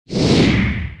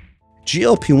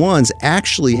GLP-1s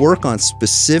actually work on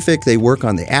they work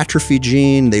on the atrophy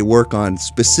gene, they work on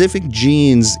specific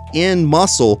genes in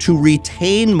muscle to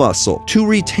retain muscle.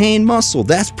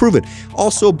 That's proven.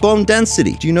 Also bone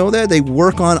density. Do you know that? They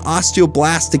work on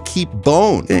osteoblasts to keep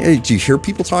bone. Do you hear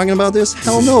people talking about this?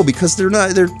 Hell no, because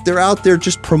they're out there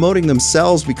just promoting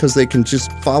themselves because they can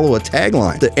just follow a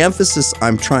tagline. The emphasis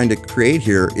I'm trying to create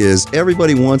here is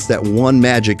everybody wants that one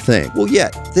magic thing. Well, yeah,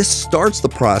 this starts the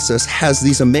process, has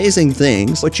these amazing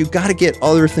things, but you got to get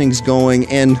other things going.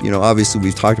 And, you know, obviously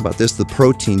we've talked about this, the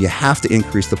protein, you have to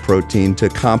increase the protein to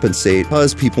compensate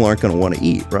because people aren't going to want to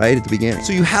eat, right, at the beginning.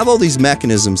 So you have all these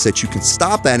mechanisms that you can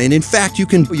stop that. And in fact, you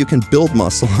can build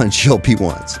muscle on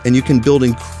GLP-1s, and you can build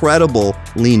incredible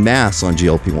lean mass on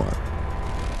GLP-1.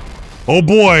 Oh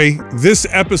boy, this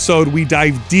episode we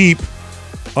dive deep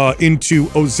into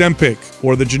Ozempic,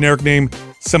 or the generic name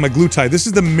Semaglutide. This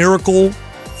is the miracle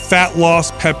fat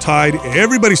loss peptide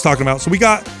everybody's talking about. So we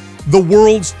got the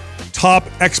world's top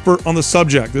expert on the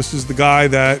subject. This is the guy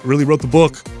that really wrote the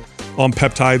book on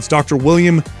peptides, Dr.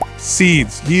 William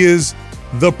Seeds. He is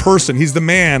the person, he's the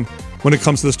man when it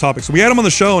comes to this topic. So we had him on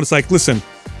the show and it's like, listen,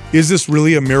 is this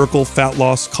really a miracle fat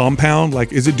loss compound?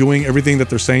 Like, is it doing everything that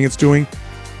they're saying it's doing?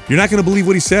 You're not going to believe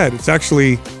what he said. It's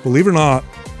actually, believe it or not,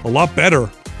 a lot better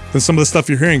than some of the stuff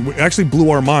you're hearing. It actually blew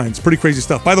our minds. Pretty crazy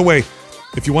stuff. By the way,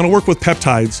 if you want to work with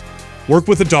peptides, work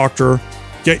with a doctor,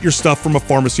 get your stuff from a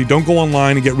pharmacy. Don't go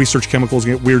online and get research chemicals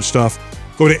and get weird stuff.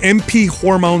 Go to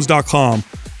mphormones.com.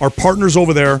 Our partners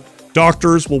over there,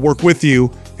 doctors, will work with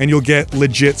you and you'll get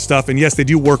legit stuff. And yes, they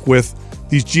do work with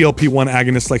these GLP-1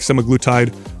 agonists like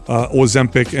Semaglutide,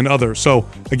 Ozempic, and others. So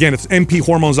again, it's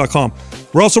mphormones.com.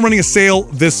 We're also running a sale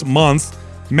this month.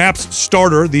 MAPS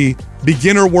Starter, the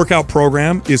beginner workout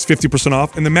program, is 50%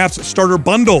 off. And the MAPS Starter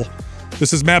Bundle,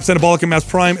 this is MAPS Anabolic and MAPS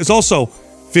Prime, is also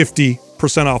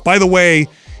 50% off. By the way,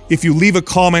 if you leave a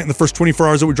comment in the first 24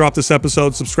 hours that we drop this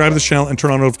episode, subscribe to the channel and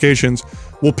turn on notifications,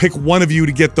 we'll pick one of you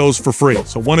to get those for free.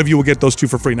 So one of you will get those two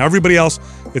for free. Now everybody else,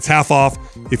 it's half off.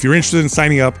 If you're interested in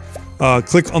signing up,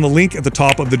 click on the link at the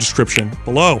top of the description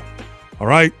below. All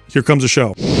right, here comes the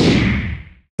show.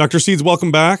 Dr. Seeds,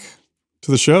 welcome back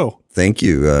to the show. Thank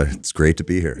you. It's great to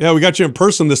be here. Yeah, we got you in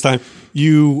person this time.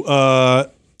 You,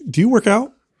 do you work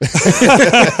out?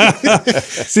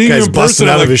 Seeing you in person,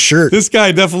 out of his shirt. This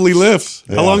guy definitely lifts.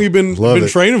 Yeah, how long you been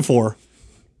training for?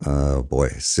 Oh boy,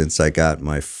 since I got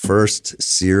my first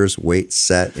Sears weight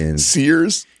set in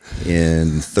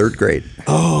third grade.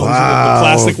 Oh, wow. The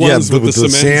plastic ones with the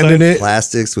cement sand in it.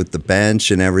 Plastics with the bench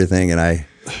and everything. And I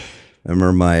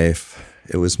remember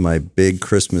it was my big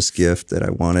Christmas gift that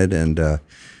I wanted, and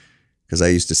because I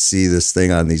used to see this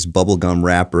thing on these bubblegum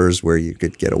wrappers where you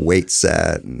could get a weight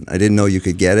set, and I didn't know you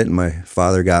could get it. And my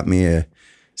father got me a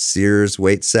Sears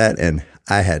weight set, and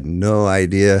I had no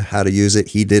idea how to use it.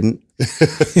 He didn't.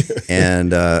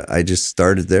 And I just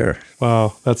started there.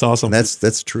 Wow, that's awesome. And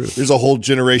that's true. There's a whole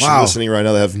generation listening right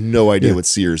now that have no idea what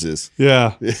Sears is.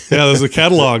 Yeah, yeah. There's the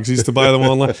catalogs. You used to buy them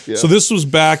online. Yeah. So this was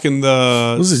back in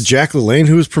the. Was it Jack LaLanne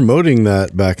who was promoting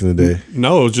that back in the day?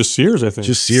 No, it was just Sears, I think.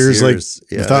 Just Sears like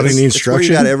without any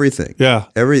instruction. You got everything. Yeah,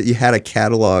 you had a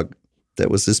catalog that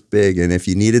was this big, and if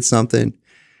you needed something,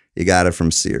 you got it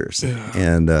from Sears. Yeah.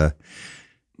 And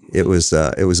it was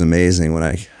amazing when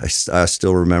I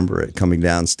still remember it, coming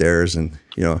downstairs and,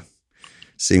 you know,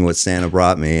 seeing what Santa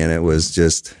brought me, and it was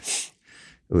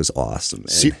awesome.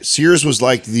 Sears was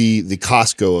like the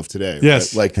Costco of today.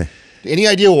 Yes. Right? Like, any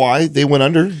idea why they went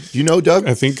under? Do you know, Doug?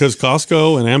 I think because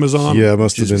Costco and Amazon. Yeah, it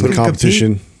must have been the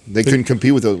competition. They couldn't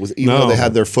compete with it, even though they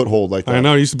had their foothold like that. I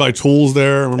know. You used to buy tools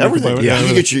there. Everything. Yeah.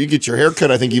 You get your hair cut,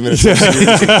 I think, even if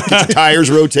get your tires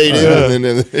rotated.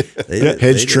 And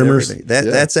hedge trimmers.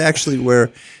 That's actually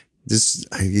where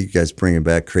you guys bringing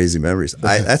back crazy memories.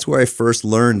 That's where I first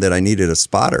learned that I needed a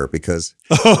spotter, because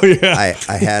I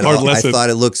thought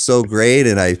it looked so great,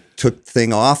 and I took the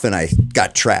thing off and I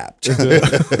got trapped. And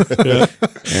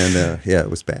it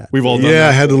was bad. We've all done that.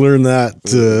 I had to learn that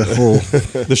whole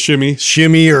the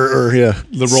shimmy or the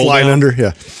roll slide down. under.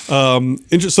 Yeah.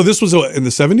 So this was in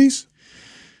the 70s.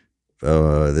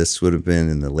 This would have been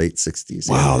in the late 60s.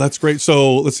 Wow, that's great.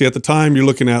 So let's see, at the time you're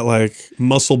looking at like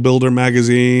Muscle Builder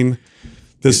magazine.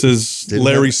 This is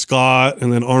Larry Scott,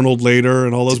 and then Arnold later,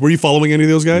 and all those. Were you following any of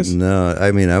those guys? No,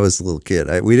 I mean, I was a little kid.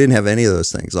 We didn't have any of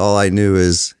those things. All I knew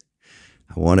is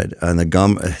I wanted on the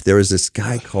gum. There was this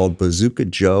guy called Bazooka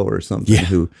Joe or something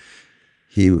who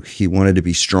he wanted to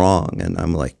be strong, and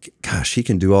I'm like, gosh, he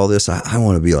can do all this. I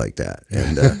want to be like that.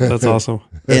 And that's awesome.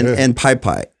 And Pie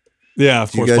Pie. Yeah,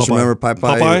 of Do you course. guys remember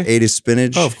Popeye? Ate his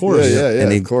spinach. Oh, of course. Yeah,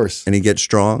 and of course. And he gets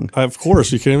strong. Of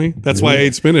course. You kidding me? That's why I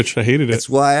ate spinach. I hated it. That's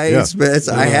why I ate spinach.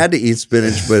 I had to eat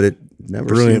spinach, but it never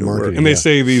Brilliant seemed to work. marketing. And they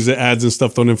say these ads and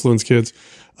stuff don't influence kids.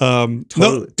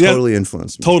 Totally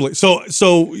influenced me. Totally.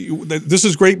 This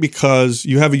is great because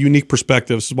you have a unique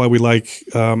perspective. This is why we like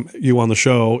you on the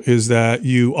show, is that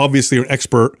you obviously are an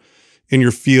expert in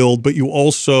your field, but you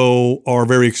also are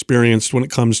very experienced when it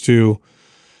comes to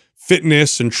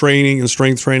fitness and training and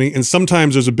strength training. And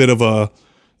sometimes there's a bit of a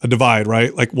divide,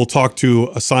 right? Like we'll talk to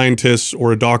a scientist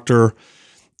or a doctor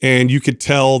and you could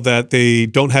tell that they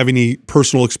don't have any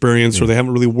personal experience or they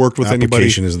haven't really worked with anybody.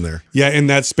 Application isn't there. Yeah, in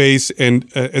that space. And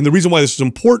the reason why this is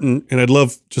important, and I'd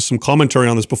love just some commentary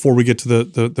on this before we get to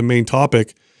the main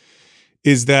topic,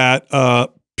 is that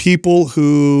people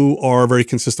who are very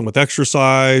consistent with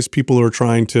exercise, people who are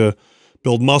trying to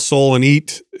build muscle and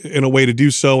eat in a way to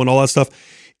do so and all that stuff,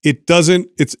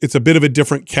 it's a bit of a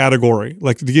different category.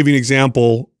 Like to give you an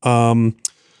example,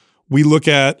 we look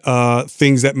at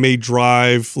things that may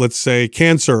drive, let's say,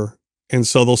 cancer. And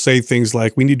so they'll say things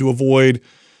like, we need to avoid,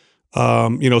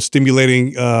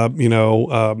 stimulating,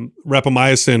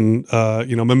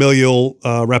 rapamycin, mammalial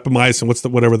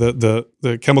rapamycin, whatever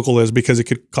the chemical is, because it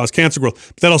could cause cancer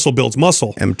growth. But that also builds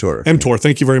muscle. mTOR,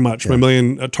 thank you very much.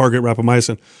 Mammalian target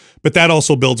rapamycin. But that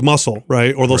also builds muscle,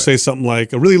 right? Or they'll say something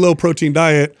like a really low protein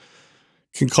diet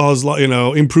can cause,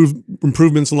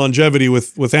 improvements in longevity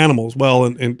with animals. Well,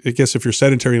 and I guess if you're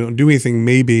sedentary and don't do anything,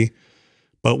 maybe,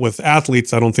 but with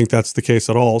athletes, I don't think that's the case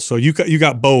at all. So you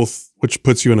got both, which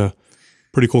puts you in a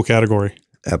pretty cool category.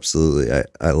 Absolutely.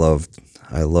 I love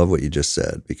what you just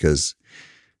said, because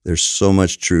there's so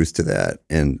much truth to that.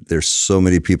 And there's so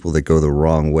many people that go the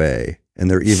wrong way.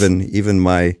 And they're even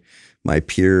my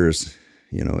peers,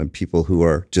 and people who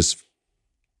are just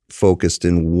focused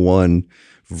in one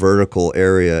vertical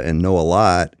area and know a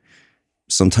lot,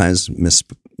 sometimes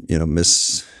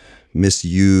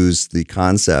misuse the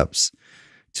concepts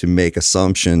to make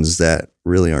assumptions that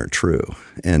really aren't true.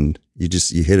 And you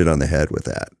hit it on the head with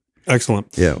that. Excellent.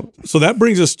 Yeah. So that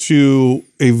brings us to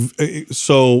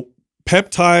so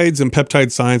peptides and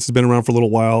peptide science has been around for a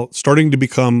little while, starting to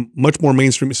become much more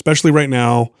mainstream, especially right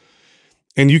now.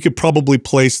 And you could probably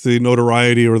place the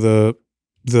notoriety or the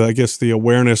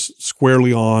awareness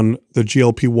squarely on the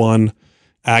GLP-1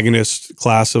 agonist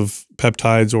class of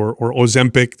peptides, or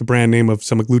Ozempic, the brand name of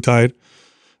Semaglutide.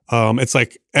 It's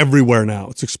like everywhere now.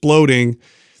 It's exploding.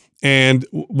 And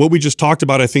what we just talked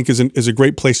about, I think, is a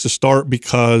great place to start,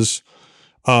 because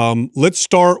let's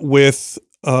start with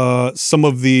some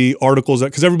of the articles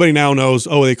because everybody now knows,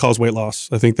 they cause weight loss.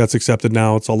 I think that's accepted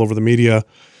now. It's all over the media.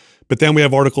 But then we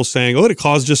have articles saying, it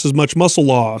caused just as much muscle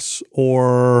loss,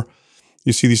 or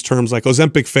you see these terms like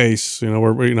Ozempic face, I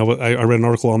read an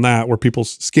article on that where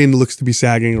people's skin looks to be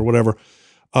sagging or whatever.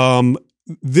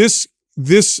 This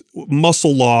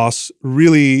muscle loss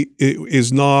really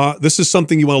is not, this is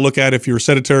something you want to look at if you're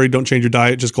sedentary, don't change your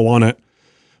diet, just go on it,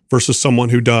 versus someone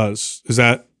who does.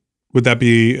 Would that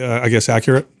be,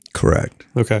 accurate? Correct.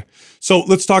 Okay. So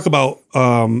let's talk about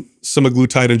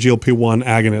semaglutide and GLP-1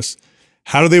 agonists.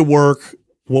 How do they work?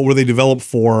 What were they developed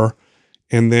for?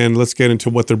 And then let's get into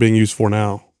what they're being used for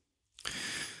now.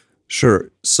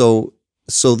 Sure. So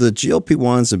the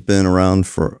GLP-1s have been around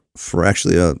for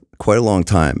actually quite a long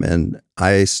time. And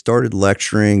I started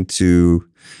lecturing to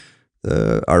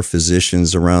our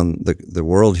physicians around the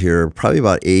world here probably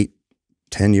about 8-10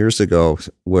 years ago,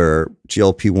 where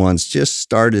GLP-1s just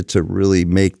started to really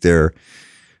make their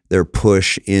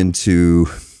push into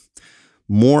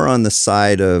more on the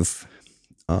side of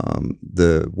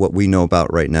what we know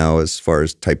about right now as far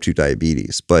as type 2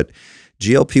 diabetes. But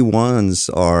GLP-1s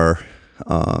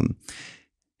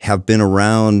have been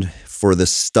around for the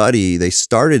study. They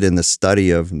started in the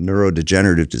study of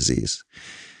neurodegenerative disease.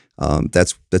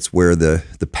 That's where the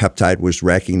peptide was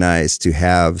recognized to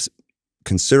have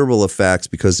considerable effects,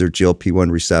 because there are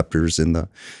GLP-1 receptors in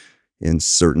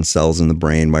certain cells in the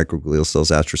brain, microglial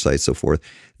cells, astrocytes, so forth,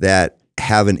 that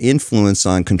have an influence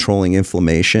on controlling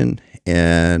inflammation.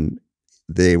 And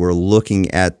they were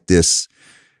looking at this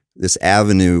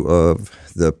avenue of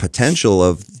the potential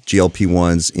of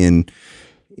GLP-1s in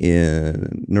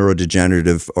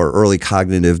neurodegenerative or early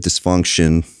cognitive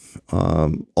dysfunction,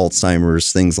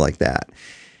 Alzheimer's, things like that.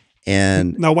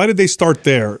 And now, why did they start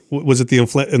there? Was it the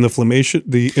inflammation?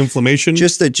 The inflammation?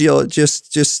 Just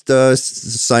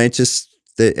scientists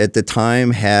that at the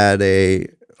time had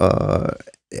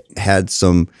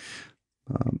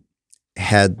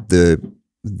had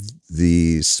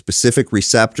the specific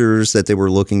receptors that they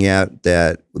were looking at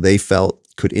that they felt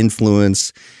could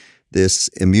influence this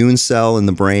immune cell in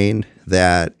the brain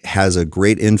that has a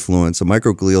great influence. A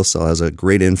microglial cell has a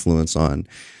great influence on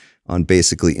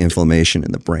basically inflammation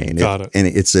in the brain. Got it. And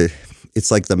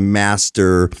it's like the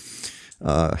master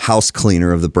house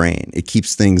cleaner of the brain. It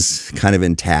keeps things kind of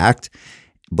intact,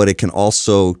 but it can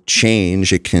also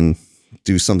change. It can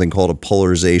do something called a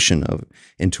polarization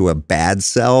into a bad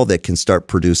cell that can start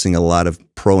producing a lot of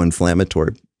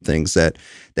pro-inflammatory things that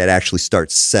actually start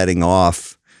setting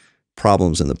off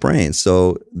problems in the brain.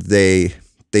 So they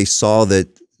saw that,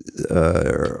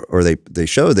 or they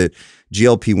showed that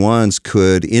GLP-1s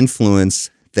could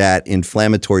influence that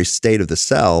inflammatory state of the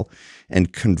cell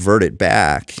and convert it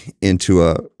back into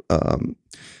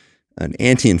an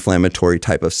anti-inflammatory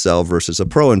type of cell versus a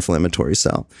pro-inflammatory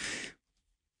cell,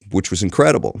 which was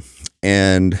incredible.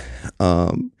 And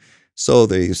so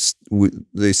they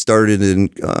started in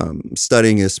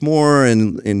studying this more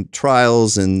and in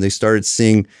trials, and they started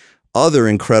seeing other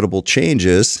incredible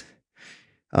changes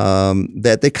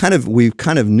that we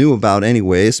kind of knew about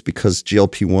anyways, because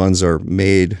GLP-1s are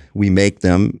made, we make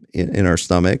them in our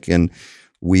stomach, and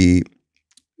we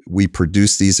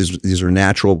produce these. These are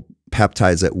natural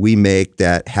peptides that we make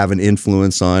that have an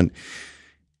influence on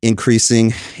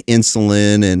increasing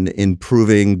insulin and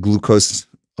improving glucose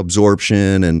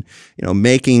absorption, and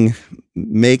making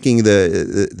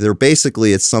they're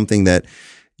basically, it's something that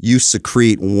you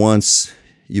secrete once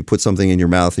you put something in your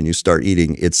mouth and you start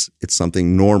eating. It's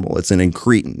something normal. It's an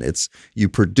incretin. You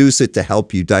produce it to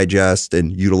help you digest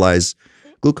and utilize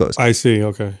glucose. I see.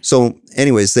 Okay. So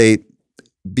anyways,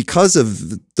 because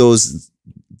of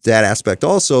that aspect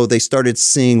also, they started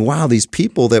seeing, wow, these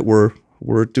people that were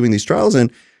doing these trials, and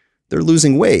they're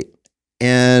losing weight,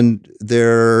 and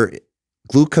their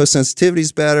glucose sensitivity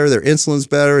is better, their insulin's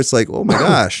better. It's like, oh my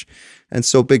gosh. And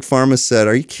so Big Pharma said,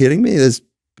 are you kidding me? There's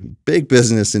big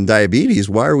business in diabetes.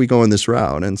 Why are we going this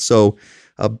route? And so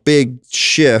a big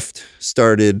shift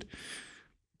started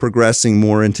progressing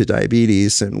more into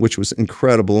diabetes, and which was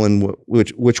incredible, and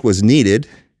which was needed,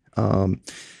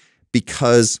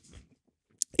 because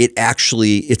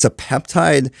it's a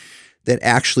peptide that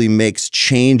actually makes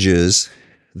changes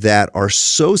that are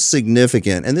so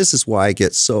significant. And this is why I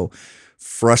get so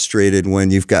frustrated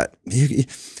when you've got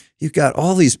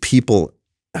all these people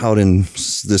out in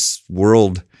this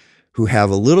world who have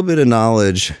a little bit of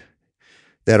knowledge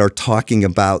that are talking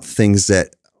about things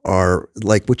that are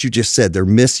like what you just said. They're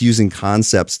misusing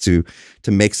concepts to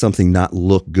make something not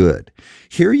look good.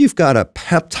 Here you've got a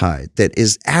peptide that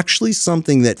is actually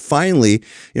something that finally,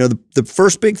 the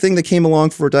first big thing that came along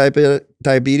for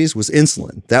diabetes was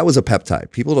insulin. That was a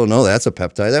peptide. People don't know that's a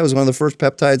peptide. That was one of the first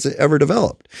peptides ever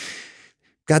developed.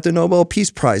 Got the Nobel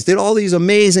Peace Prize, did all these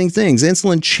amazing things.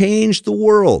 Insulin changed the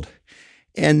world.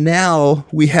 And now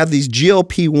we have these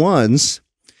GLP-1s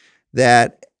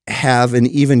that have an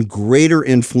even greater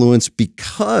influence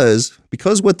because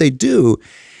what they do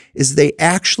is they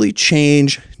actually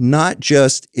change, not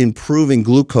just improving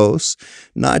glucose,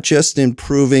 not just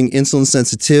improving insulin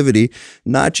sensitivity,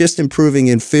 not just improving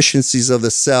efficiencies of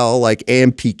the cell like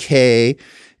AMPK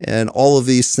and all of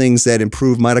these things that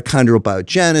improve mitochondrial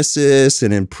biogenesis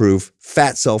and improve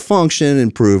fat cell function,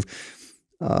 improve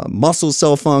muscle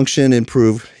cell function,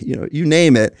 improve, you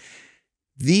name it.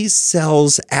 These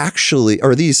cells actually,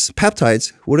 or these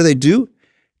peptides, what do?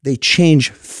 They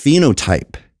change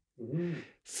phenotype.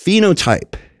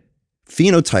 Phenotype.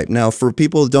 Now, for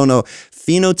people who don't know,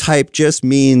 phenotype just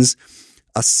means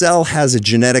a cell has a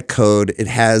genetic code. It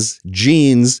has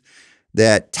genes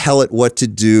that tell it what to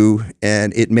do,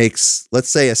 and it makes, let's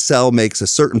say a cell makes a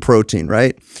certain protein,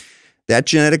 right? That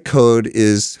genetic code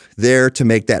is there to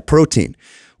make that protein.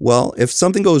 Well, if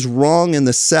something goes wrong in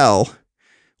the cell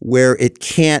where it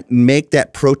can't make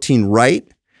that protein right,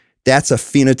 that's a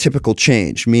phenotypical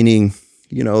change, meaning,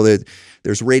 that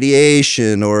there's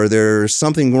radiation or there's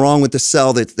something wrong with the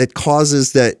cell that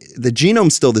causes that the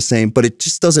genome's still the same, but it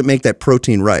just doesn't make that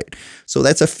protein right. So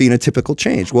that's a phenotypical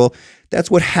change. Well, that's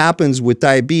what happens with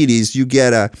diabetes. You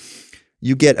get a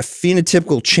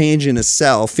phenotypical change in a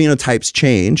cell, phenotypes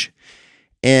change.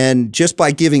 And just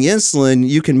by giving insulin,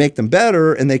 you can make them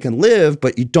better and they can live,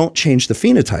 but you don't change the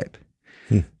phenotype.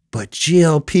 But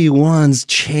GLP-1s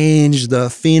change the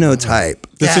phenotype.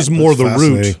 This is more the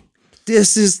root.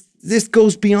 This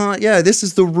goes beyond, this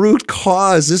is the root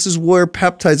cause. This is where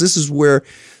peptides,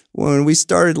 when we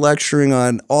started lecturing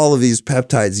on all of these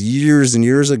peptides years and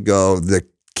years ago, the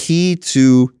key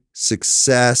to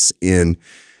success in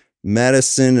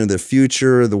medicine and the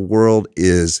future of the world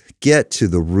is get to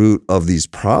the root of these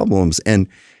problems and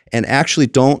actually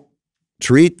don't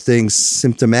treat things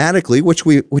symptomatically,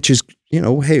 which is,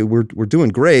 hey, we're doing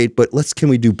great, but can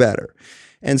we do better?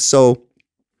 And so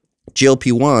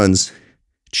GLP-1s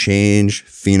change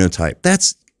phenotype.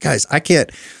 That's, guys, I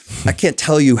can't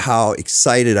tell you how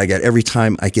excited I get every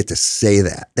time I get to say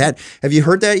that. Have you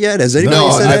heard that yet? Has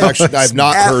anybody said that? I've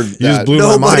not heard that.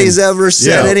 Nobody's ever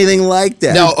said anything like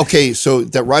that. Now, okay, so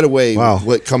that right away,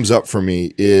 what comes up for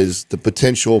me is the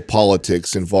potential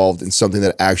politics involved in something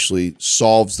that actually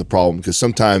solves the problem. Because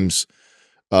sometimes,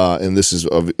 and this is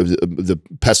the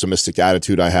pessimistic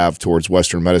attitude I have towards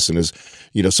Western medicine is,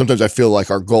 sometimes I feel like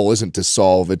our goal isn't to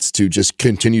solve, it's to just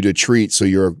continue to treat so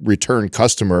you're a return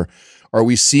customer. Are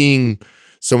we seeing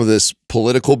some of this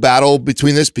political battle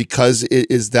between this because it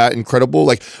is that incredible?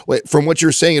 Like, from what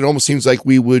you're saying, it almost seems like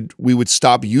we would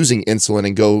stop using insulin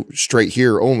and go straight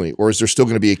here only. Or is there still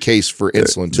going to be a case for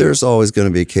insulin too? There's always going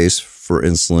to be a case for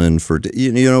insulin.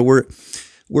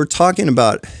 We're talking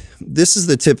about, this is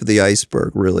the tip of the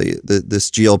iceberg, really, this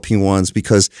GLP-1s,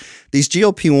 because these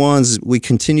GLP-1s, we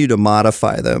continue to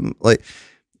modify them. Like,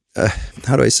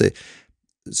 how do I say?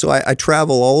 So I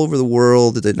travel all over the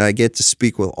world, and I get to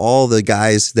speak with all the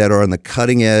guys that are on the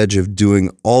cutting edge of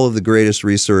doing all of the greatest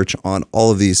research on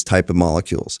all of these type of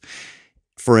molecules.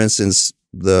 For instance,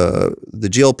 the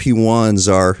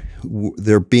GLP-1s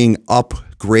they're being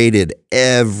upgraded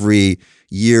every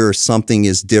year. Something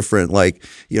is different. Like,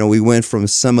 we went from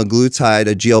Semaglutide,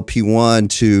 a GLP-1,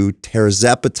 to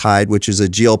Tirzepatide, which is a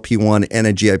GLP-1 and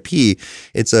a GIP.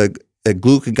 It's a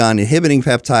glucagon inhibiting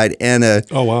peptide and a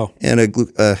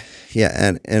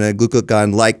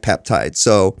glucagon like peptide.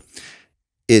 So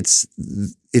it's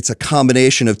a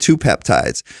combination of two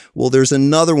peptides. Well, there's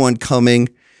another one coming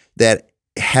that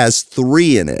has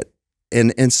 3 in it.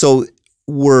 And so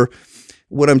what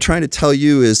I'm trying to tell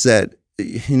you is that,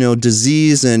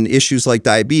 disease and issues like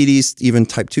diabetes, even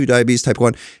type 2 diabetes, type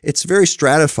 1, it's very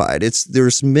stratified.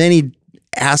 There's many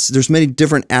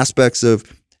different aspects of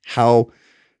how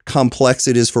complex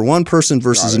it is for one person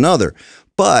versus another.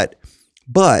 But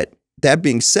that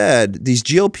being said, these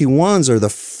GLP-1s are the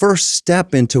first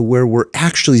step into where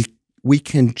we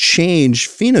can change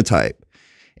phenotype.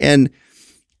 And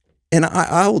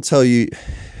I will tell you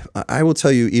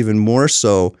even more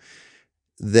so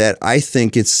that I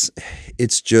think it's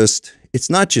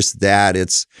not just that,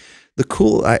 it's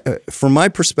the from my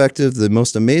perspective, the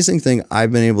most amazing thing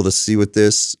I've been able to see with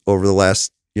this over the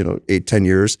last, 8-10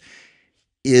 years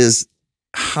is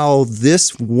how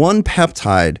this one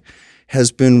peptide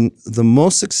has been the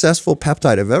most successful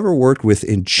peptide I've ever worked with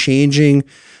in changing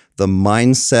the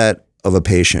mindset of a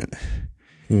patient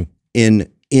in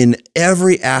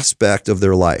every aspect of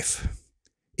their life.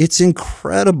 It's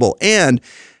incredible. And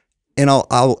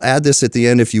I'll add this at the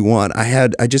end if you want.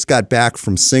 I just got back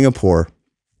from Singapore,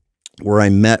 where I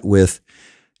met with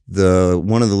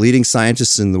one of the leading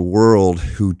scientists in the world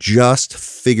who just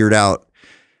figured out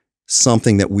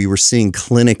something that we were seeing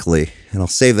clinically, and I'll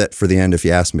save that for the end if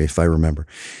you ask me, if I remember,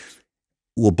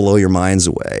 will blow your minds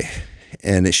away.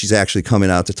 And she's actually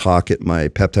coming out to talk at my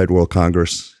Peptide World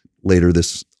Congress later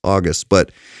this August.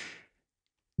 But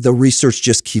the research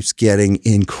just keeps getting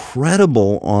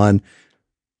incredible on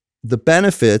the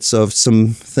benefits of some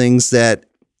things that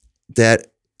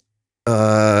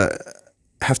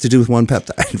have to do with one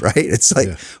peptide, right? It's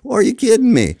like, well, are you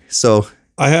kidding me? So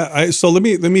so let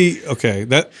me okay,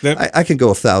 I could go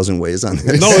 1,000 ways on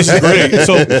this. No, this is great.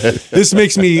 So this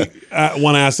makes me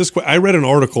want to ask this question. I read an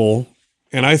article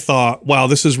and I thought, wow,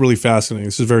 this is really fascinating.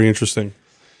 This is very interesting.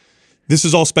 This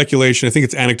is all speculation. I think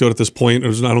it's anecdote at this point. I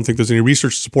don't think there's any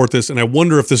research to support this. And I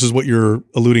wonder if this is what you're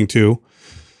alluding to.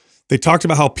 They talked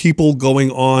about how people going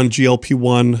on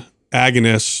GLP-1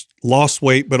 agonists lost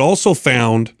weight, but also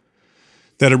found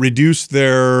that it reduced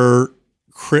their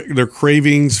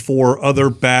cravings for other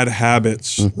bad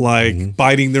habits, like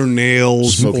biting their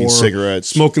nails, smoking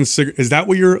cigarettes. Is that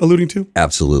what you're alluding to?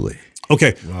 Absolutely.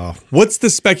 Okay. Wow. What's the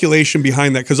speculation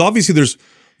behind that? Because obviously there's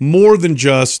more than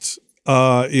just,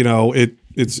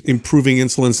 it's improving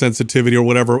insulin sensitivity or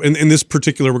whatever. In this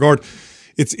particular regard,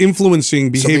 it's influencing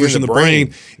behaviors in the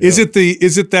brain. Yeah. Is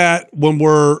it that when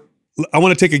I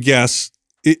want to take a guess,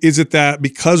 is it that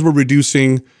because we're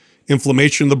reducing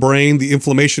inflammation in the brain, the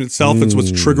inflammation itself, it's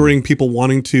what's triggering people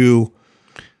wanting to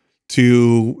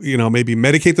maybe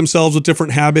medicate themselves with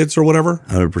different habits or whatever?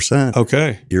 100%.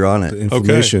 Okay. You're on it.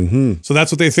 Inflammation. Okay. So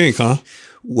that's what they think, huh?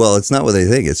 Well, it's not what they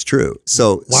think. It's true.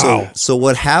 So, so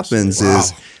what happens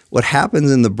is, what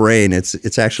happens in the brain,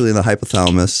 it's actually in the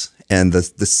hypothalamus, and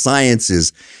the science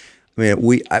is, I mean,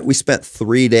 we spent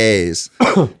 3 days,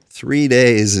 3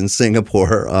 days in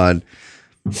Singapore on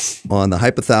the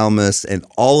hypothalamus and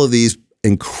all of these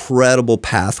incredible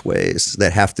pathways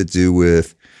that have to do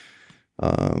with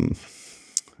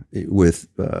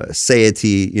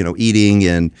satiety, eating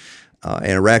and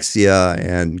anorexia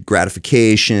and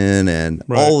gratification and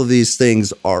all of these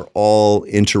things are all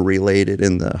interrelated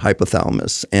in the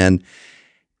hypothalamus. And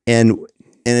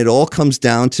it all comes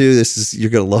down to this. You're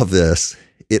going to love this.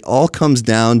 It all comes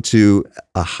down to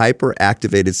a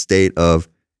hyperactivated state of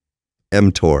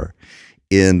mTOR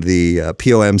in the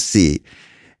POMC,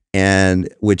 and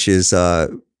which is a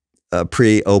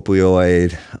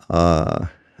pre-opioid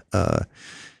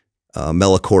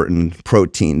melanocortin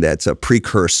protein that's a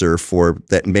precursor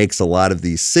that makes a lot of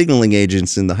these signaling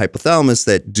agents in the hypothalamus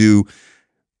that do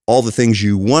all the things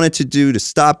you want it to do to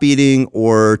stop eating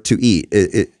or to eat.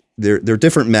 They're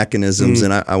different mechanisms,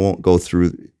 and I won't go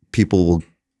through. People will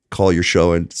call your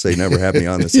show and say, never have me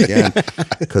on this again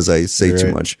because I say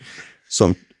too much.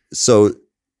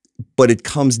 But it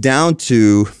comes down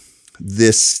to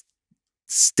this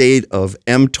state of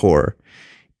mTOR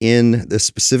in the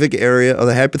specific area of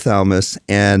the hypothalamus,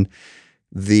 and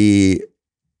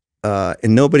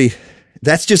nobody.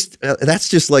 That's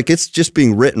just like it's just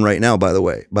being written right now. By the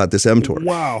way, about this mTOR.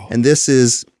 Wow. And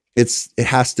it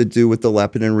has to do with the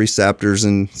leptin receptors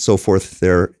and so forth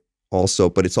there also,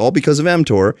 but it's all because of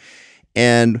mTOR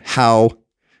and how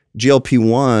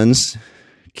GLP-1s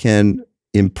can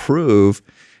improve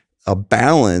a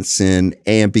balance in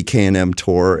AMPK and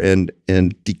mTOR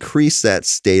and decrease that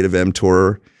state of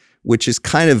mTOR, which is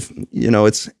kind of,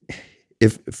 it's,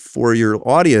 if for your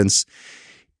audience,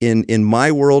 in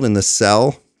my world, in the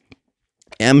cell,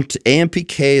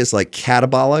 AMPK is like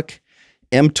catabolic,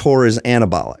 mTOR is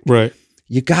anabolic. Right.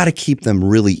 You got to keep them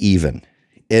really even.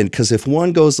 And because if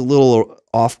one goes a little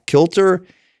off kilter,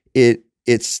 it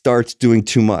starts doing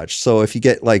too much. So if you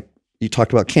get, like you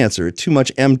talked about cancer, too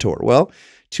much mTOR. Well,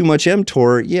 too much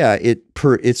mTOR, yeah,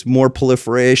 it's more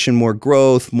proliferation, more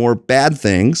growth, more bad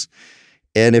things.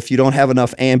 And if you don't have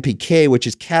enough AMPK, which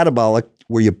is catabolic,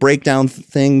 where you break down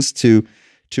things to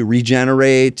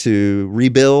regenerate, to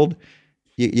rebuild,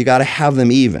 you got to have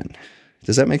them even.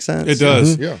 Does that make sense? It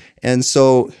does. Yeah. And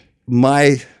so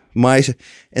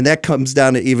and that comes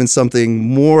down to even something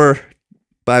more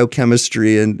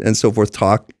biochemistry and so forth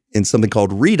talk in something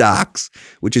called redox,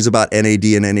 which is about NAD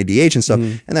and NADH and stuff.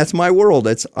 And that's my world.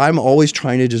 I'm always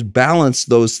trying to just balance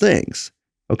those things.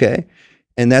 Okay.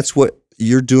 And that's what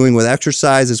you're doing with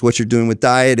exercise, is what you're doing with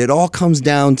diet. It all comes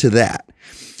down to that.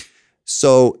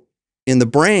 So in the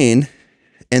brain,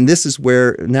 and this is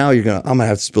where now I'm gonna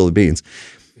have to spill the beans.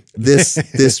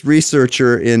 This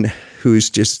researcher who's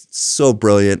just so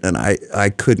brilliant, and I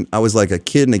was like a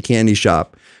kid in a candy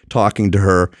shop talking to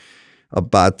her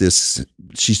about this.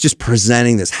 She's just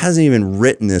presenting this, hasn't even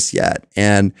written this yet.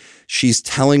 And she's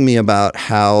telling me about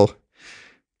how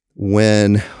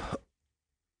when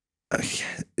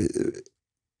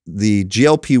the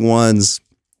GLP-1s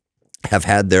have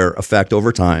had their effect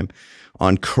over time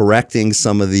on correcting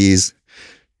some of these,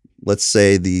 let's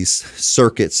say, these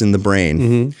circuits in the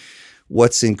brain.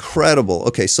 What's incredible.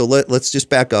 Okay, so let's just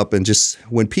back up and just,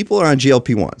 when people are on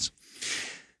GLP-1s,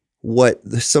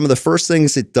 some of the first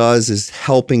things it does is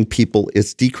helping people,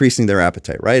 it's decreasing their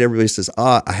appetite, right? Everybody says,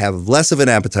 I have less of an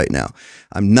appetite now.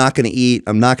 I'm not going to eat.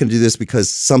 I'm not going to do this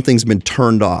because something's been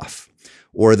turned off,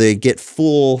 or they get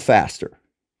full faster,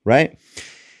 right?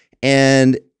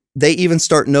 And they even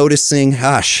start noticing,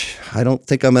 gosh, I don't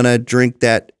think I'm going to drink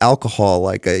that alcohol.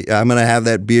 Like I'm going to have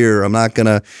that beer. I'm not going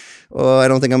to, I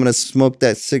don't think I'm going to smoke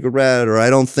that cigarette, or I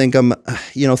don't think I'm,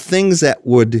 things that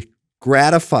would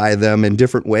gratify them in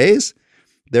different ways.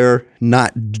 They're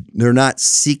not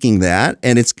seeking that.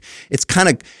 And it's kind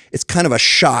of a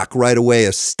shock right away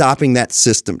of stopping that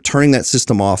system, turning that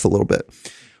system off a little bit.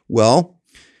 Well,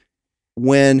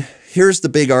 here's the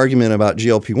big argument about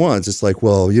GLP-1s. It's like,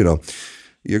 well, you're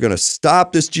going to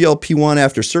stop this GLP-1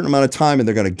 after a certain amount of time and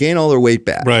they're going to gain all their weight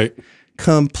back. Right.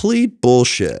 Complete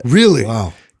bullshit. Really?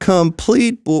 Wow.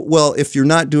 Well, if you're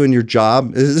not doing your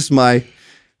job,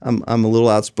 I'm a little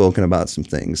outspoken about some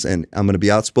things, and I'm going to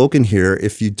be outspoken here.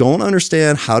 If you don't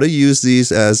understand how to use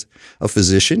these as a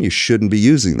physician, you shouldn't be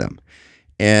using them.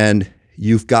 And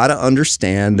you've got to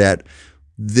understand that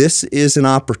this is an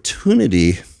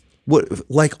opportunity,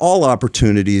 like all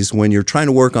opportunities, when you're trying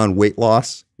to work on weight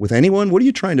loss with anyone, what are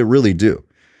you trying to really do?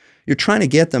 You're trying to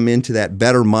get them into that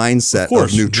better mindset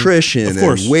of nutrition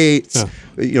and weights,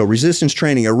 resistance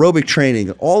training, aerobic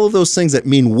training, all of those things that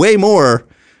mean way more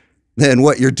than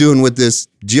what you're doing with this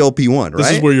GLP-1, right?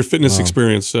 This is where your fitness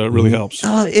experience really helps.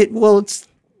 It's,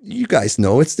 you guys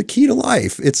know, it's the key to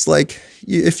life. It's like,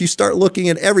 if you start looking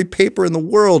at every paper in the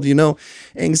world,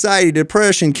 anxiety,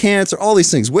 depression, cancer, all these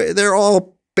things, they're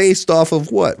all based off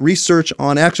of what? Research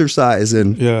on exercise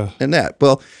and that.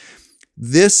 Well,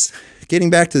 this getting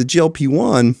back to the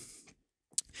GLP-1,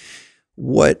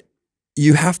 what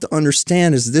you have to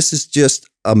understand is this is just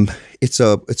it's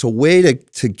a way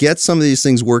to get some of these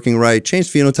things working right, change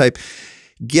phenotype,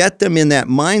 get them in that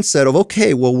mindset of,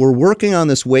 okay, well, we're working on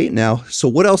this weight now. So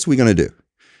what else are we going to do?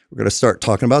 We're going to start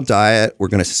talking about diet.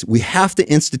 We have to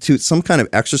institute some kind of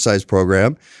exercise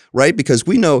program, right? Because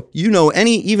we know,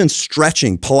 even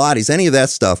stretching, Pilates, any of that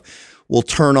stuff will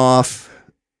turn off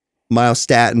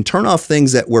myostatin, turn off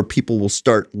things where people will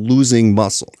start losing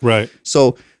muscle. Right.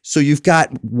 So you've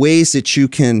got ways that you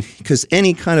can, because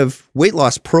any kind of weight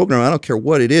loss program, I don't care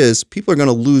what it is, people are going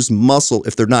to lose muscle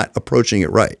if they're not approaching it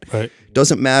right. Right.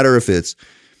 Doesn't matter if it's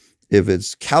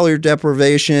calorie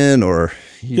deprivation or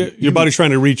your body's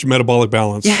trying to reach metabolic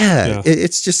balance. Yeah.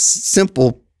 It's just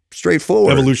simple,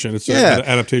 straightforward. Evolution. It's an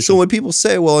adaptation. So when people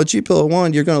say, well, a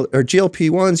GLP-1, or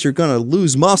GLP-1s, you're going to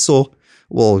lose muscle.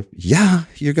 Well, yeah,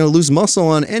 you're going to lose muscle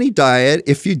on any diet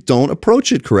if you don't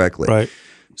approach it correctly. Right.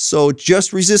 So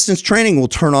just resistance training will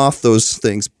turn off those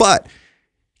things. But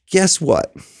guess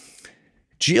what?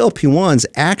 GLP-1s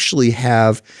actually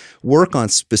work on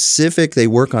they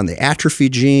work on the atrophy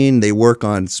gene. They work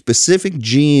on specific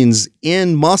genes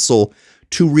in muscle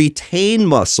to retain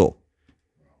muscle.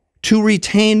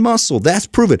 That's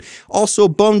proven. Also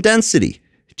bone density.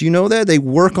 Do you know that? They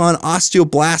work on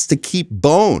osteoblasts to keep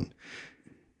bone.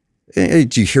 Do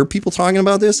you hear people talking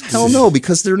about this? Hell no,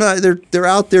 because they're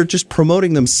out there just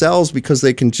promoting themselves because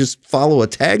they can just follow a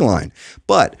tagline.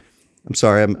 But I'm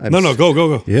sorry. No,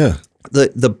 go. Yeah.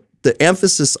 The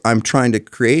emphasis I'm trying to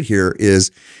create here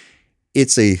is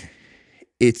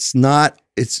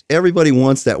everybody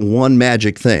wants that one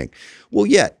magic thing. Well,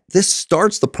 yeah, this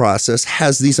starts the process,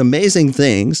 has these amazing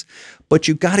things, but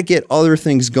you got to get other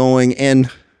things going and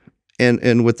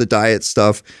with the diet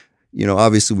stuff,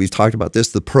 obviously we've talked about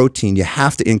this, the protein, you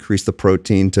have to increase the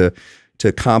protein to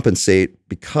compensate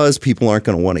because people aren't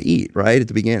going to want to eat right at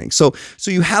the beginning. So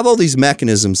you have all these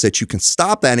mechanisms that you can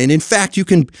stop that. And in fact, you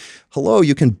can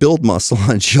build muscle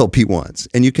on GLP-1s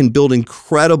and you can build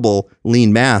incredible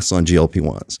lean mass on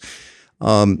GLP-1s.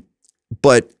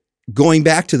 But going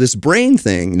back to this brain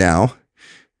thing now,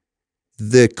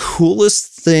 the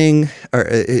coolest thing,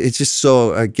 it's just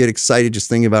so, I get excited just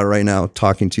thinking about it right now,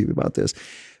 talking to you about this.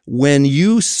 When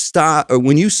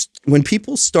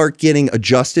people start getting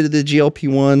adjusted to the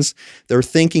GLP-1s, they're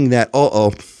thinking that,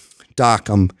 doc,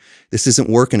 this isn't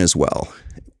working as well.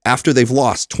 After they've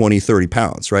lost 20, 30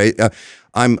 pounds, right? Do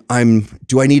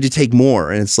I need to take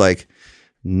more? And it's like,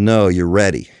 no, you're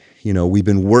ready. We've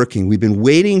been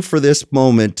waiting for this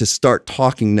moment to start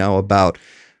talking now about,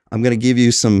 I'm going to give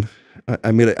you some,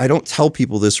 I don't tell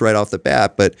people this right off the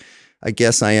bat, but I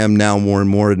guess I am now more and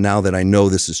more now that I know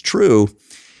this is true,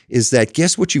 is that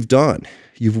guess what you've done?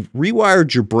 You've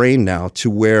rewired your brain now to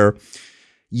where,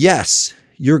 yes,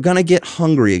 you're going to get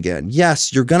hungry again.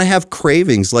 Yes, you're going to have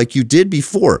cravings like you did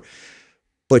before.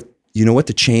 But you know what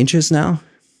the change is now?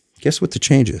 Guess what the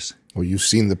change is? Well, you've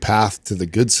seen the path to the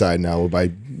good side now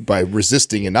by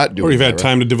resisting and not doing it. Or you've had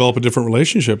time to develop a different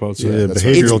relationship, I would say. Yeah,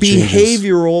 behavioral it's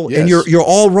behavioral, yes. And you're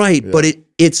all right, but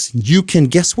you can,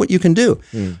 guess what you can do?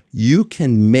 You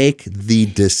can make the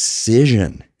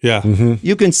decision. Yeah.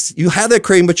 You have that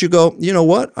craving, but you go, you know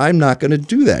what? I'm not going to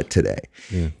do that today.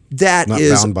 Yeah. That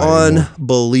is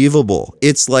unbelievable.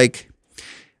 It's like,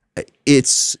 I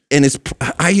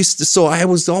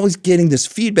was always getting this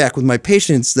feedback with my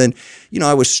patients. Then,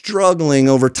 I was struggling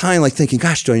over time, like thinking,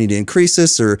 gosh, do I need to increase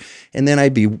this? And then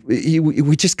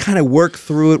we just kind of work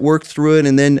through it.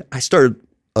 And then I started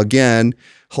again,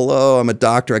 hello, I'm a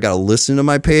doctor. I got to listen to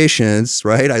my patients,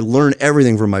 right? I learn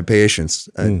everything from my patients.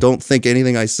 I don't think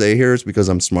anything I say here is because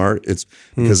I'm smart. It's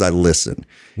because I listen.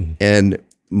 And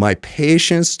my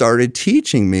patients started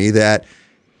teaching me that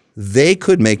they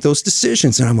could make those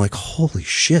decisions. And I'm like, holy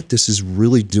shit, this is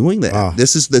really doing that.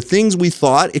 This is the things we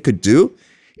thought it could do.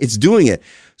 It's doing it.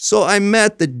 So I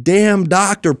met the damn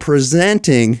doctor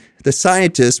the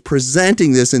scientist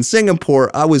presenting this in Singapore.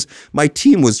 My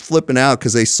team was flipping out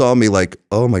because they saw me like,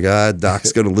 oh my God,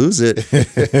 doc's going to lose it.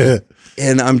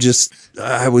 And I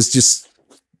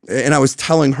was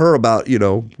telling her about,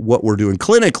 what we're doing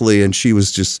clinically. And she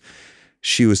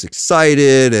was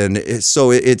excited. And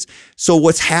so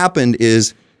what's happened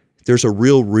is there's a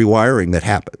real rewiring that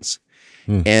happens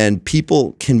and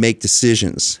people can make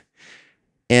decisions.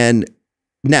 And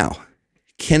now,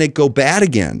 can it go bad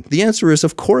again? The answer is,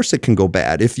 of course it can go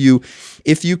bad. If you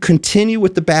continue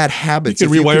with the bad habits. You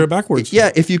can rewire it backwards.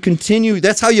 Yeah, if you continue,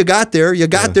 that's how you got there. You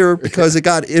got there because it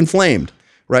got inflamed,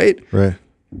 right? Right.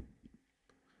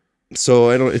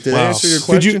 So did I answer your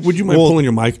question? Would you mind pulling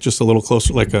your mic just a little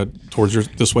closer, like towards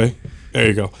this way? There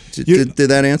you go. Did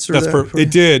that answer that?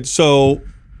 It did. So,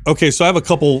 okay, so I have a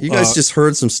couple. You guys just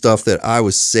heard some stuff that I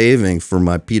was saving for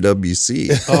my PWC.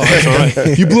 Oh, that's all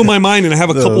right. You blew my mind, and I have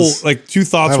a couple, like 2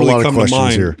 thoughts really come to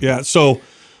mind. Here. Yeah. So,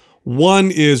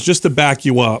 one is just to back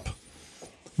you up.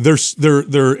 And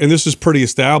this is pretty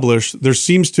established. There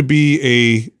seems to be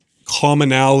a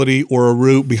commonality or a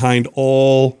root behind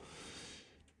all,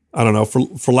 I don't know,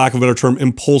 for lack of a better term,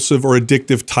 impulsive or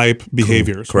addictive type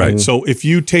behaviors. Correct. Right? So if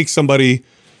you take somebody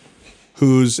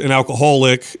who's an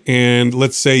alcoholic and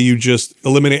let's say you just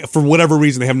eliminate, for whatever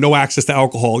reason, they have no access to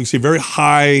alcohol, you see a very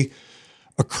high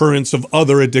occurrence of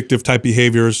other addictive type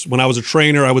behaviors. When I was a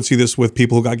trainer, I would see this with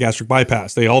people who got gastric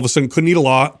bypass. They all of a sudden couldn't eat a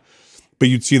lot, but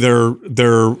you'd see their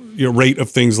rate of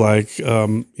things like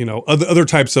other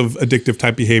types of addictive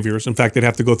type behaviors. In fact, they'd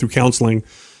have to go through counseling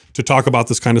to talk about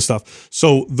this kind of stuff.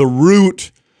 So the root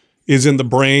is in the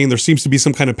brain. There seems to be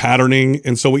some kind of patterning.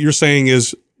 And so what you're saying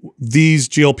is these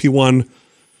GLP-1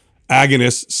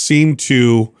 agonists seem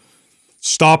to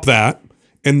stop that.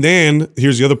 And then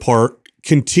here's the other part,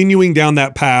 continuing down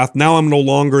that path. Now I'm no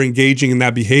longer engaging in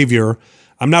that behavior.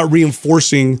 I'm not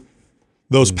reinforcing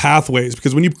those pathways,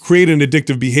 because when you create an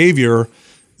addictive behavior,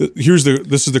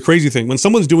 this is the crazy thing. When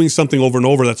someone's doing something over and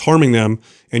over that's harming them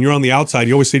and you're on the outside,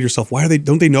 you always say to yourself,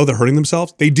 don't they know they're hurting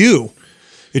themselves? They do.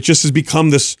 It just has become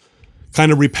this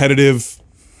kind of repetitive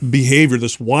behavior,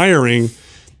 this wiring.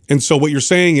 And so what you're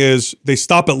saying is they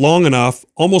stop it long enough,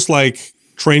 almost like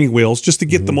training wheels, just to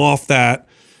get them off that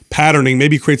patterning,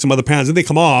 maybe create some other patterns. Then they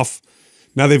come off.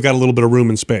 Now they've got a little bit of room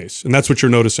and space. And that's what you're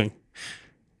noticing.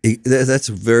 That's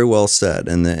very well said,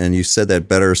 and you said that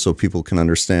better so people can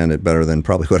understand it better than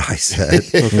probably what I said.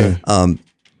 Okay.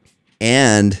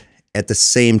 And at the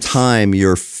same time,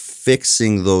 you're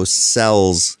fixing those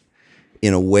cells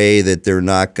in a way that they're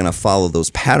not going to follow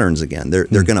those patterns again. They're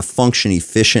going to function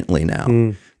efficiently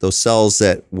now. Those cells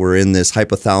that were in this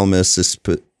hypothalamus,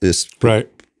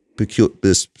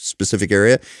 this specific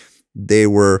area, they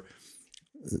were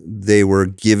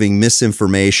giving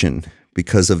misinformation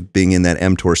because of being in that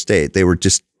mTOR state. They were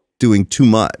just doing too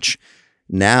much.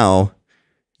 Now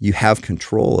you have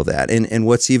control of that. And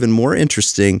what's even more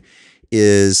interesting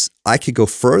is I could go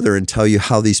further and tell you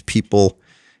how these people,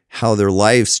 how their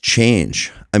lives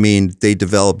change. I mean, they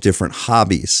develop different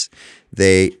hobbies.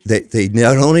 They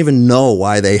don't even know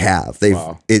why they have. They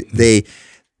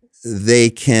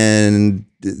can,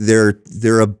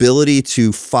 their ability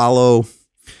to follow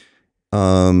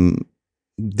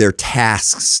their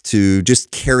tasks, to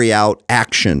just carry out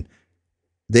action,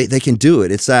 they can do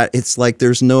it. It's like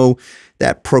there's no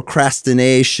that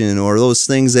procrastination or those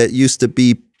things that used to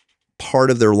be part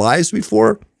of their lives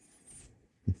before,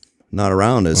 not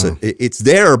around. It's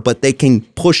there, but they can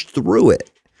push through it.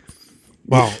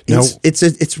 Wow.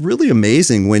 It's really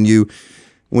amazing when you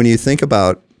think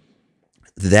about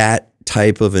that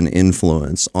type of an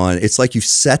influence on, it's like you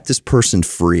set this person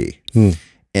free.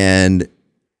 And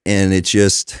it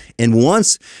just, and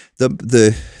once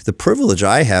the privilege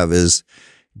I have is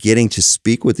getting to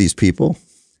speak with these people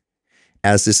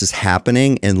as this is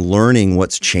happening and learning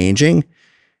what's changing.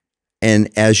 And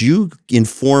as you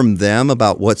inform them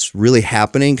about what's really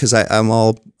happening, because I'm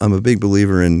a big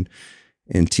believer in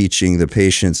teaching the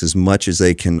patients as much as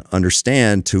they can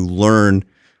understand to learn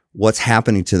what's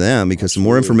happening to them, because the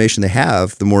more information they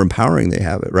have, the more empowering they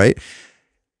have it, right?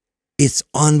 It's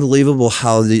unbelievable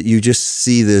how you just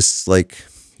see this, like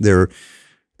their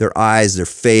eyes, their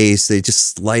face, they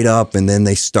just light up, and then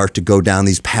they start to go down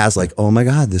these paths like, oh my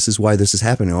God, this is why this is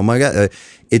happening. Oh my God.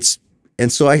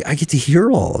 And so I get to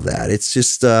hear all of that. It's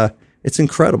just, it's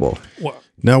incredible.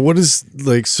 Now, what does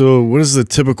the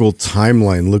typical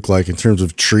timeline look like in terms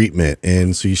of treatment?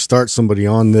 And so you start somebody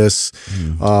on this,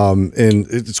 and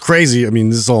it's crazy. I mean,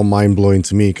 this is all mind blowing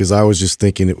to me, because I was just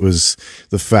thinking it was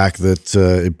the fact that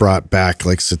it brought back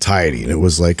like satiety, and it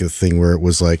was like a thing where it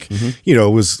was like, you know,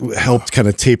 it was helped kind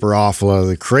of taper off a lot of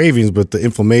the cravings, but the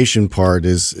inflammation part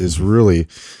is really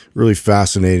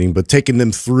fascinating. But taking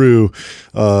them through,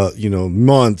 you know,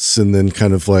 months, and then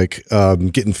kind of like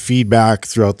getting feedback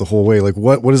throughout the whole way. Like,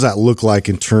 what does that look like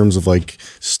in terms of like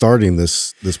starting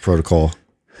this protocol?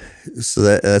 So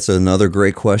that's another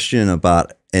great question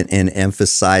about, and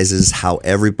emphasizes how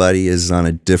everybody is on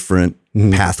a different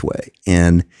pathway.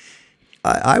 And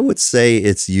I would say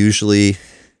it's usually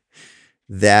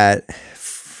that,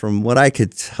 from what I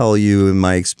could tell you in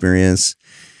my experience,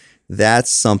 that's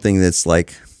something that's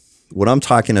like, what I'm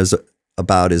talking is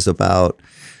about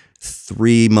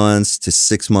 3 months to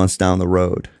 6 months down the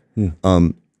road,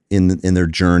 in their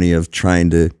journey of trying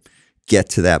to get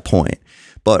to that point.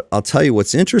 But I'll tell you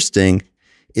what's interesting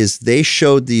is they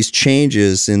showed these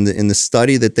changes in the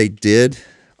study that they did,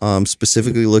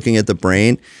 specifically looking at the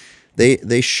brain.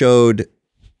 They showed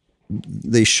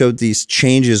these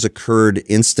changes occurred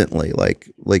instantly, like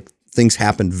things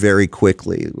happened very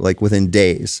quickly, like within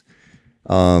days.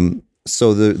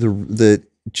 So the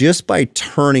just by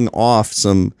turning off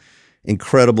some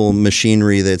incredible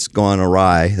machinery that's gone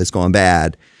awry, that's gone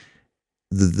bad,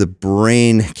 the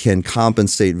brain can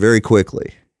compensate very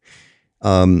quickly.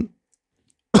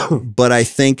 But I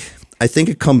think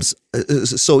it comes,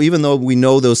 so even though we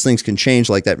know those things can change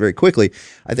like that very quickly,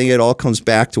 I think it all comes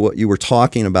back to what you were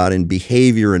talking about in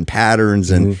behavior and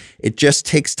patterns. And it just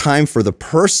takes time for the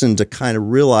person to kind of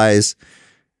realize,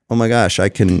 oh my gosh, I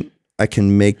can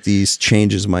make these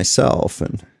changes myself.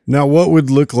 And now, what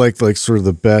would look like sort of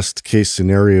the best case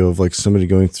scenario of like somebody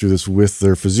going through this with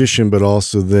their physician, but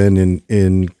also then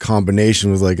in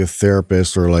combination with like a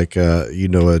therapist or like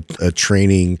a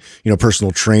training,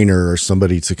 personal trainer or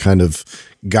somebody to kind of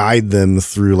guide them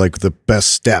through like the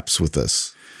best steps with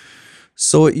this?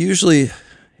 So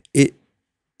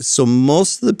so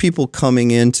most of the people coming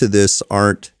into this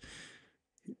aren't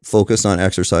focused on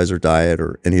exercise or diet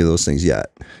or any of those things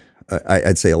yet.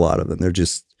 I'd say a lot of them,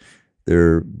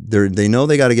 they know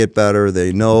they got to get better.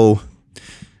 They know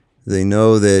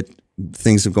that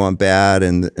things have gone bad,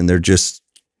 and they're just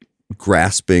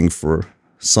grasping for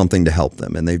something to help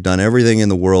them. And they've done everything in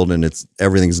the world, and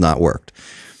everything's not worked.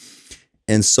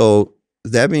 And so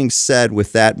that being said,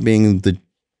 with that being the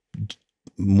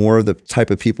more of the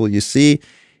type of people you see,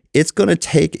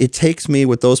 it takes me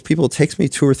with those people, it takes me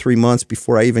 2 or 3 months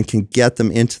before I even can get them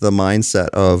into the mindset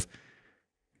of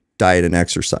diet and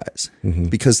exercise,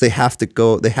 because they have to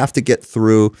get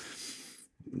through,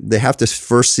 they have to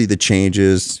first see the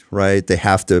changes, right? They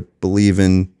have to believe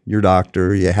in your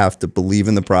doctor. You have to believe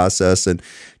in the process. And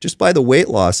just by the weight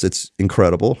loss, it's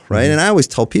incredible, right? And I always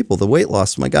tell people the weight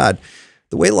loss, my God,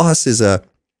 the weight loss that's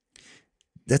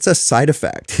a side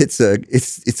effect. It's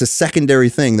a secondary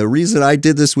thing. The reason I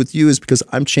did this with you is because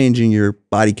I'm changing your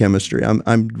body chemistry.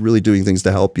 I'm really doing things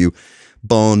to help you,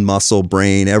 bone, muscle,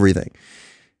 brain, everything.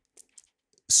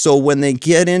 So when they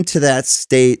get into that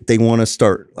state, they want to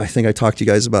start, I think I talked to you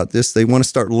guys about this, they want to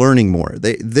start learning more.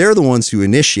 They're the ones who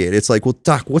initiate. It's like, well,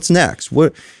 doc, what's next?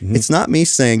 It's not me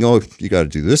saying, oh, you got to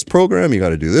do this program, you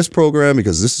got to do this program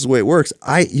because this is the way it works.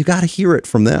 You got to hear it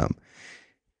from them.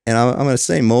 And I'm going to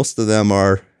say most of them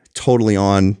are totally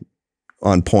on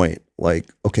point. Like,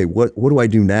 okay, what do I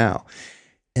do now?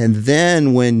 And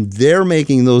then when they're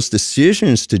making those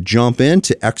decisions to jump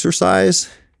into exercise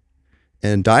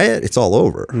and diet, it's all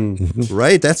over,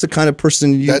 right? That's the kind of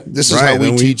person this is how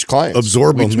we teach clients.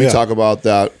 Absorb them. We talk about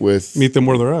that with meet them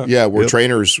where they're at. Yeah, we're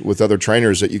trainers with other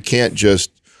trainers, that you can't just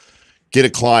get a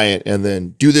client and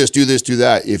then do this, do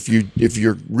that. If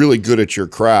you're really good at your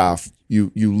craft, you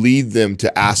lead them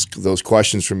to ask those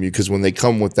questions from you, because when they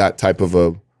come with that type of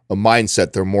a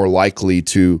mindset, they're more likely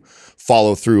to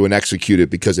follow through and execute it,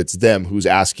 because it's them who's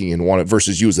asking and want it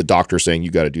versus you as the doctor saying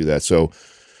you got to do that. So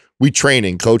we train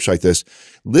and coach like this.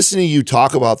 Listening to you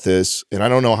talk about this, and I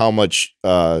don't know how much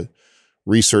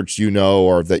research you know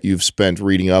or that you've spent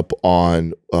reading up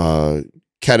on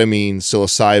ketamine,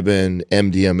 psilocybin,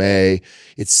 MDMA.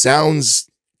 It sounds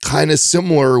kind of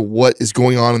similar what is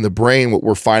going on in the brain, what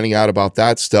we're finding out about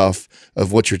that stuff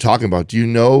of what you're talking about. Do you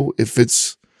know if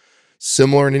it's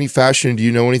similar in any fashion? Do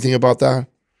you know anything about that?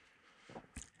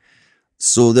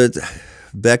 So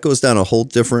that goes down a whole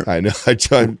different,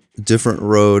 different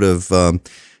road of,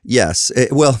 yes.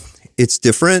 It's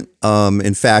different.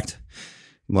 In fact,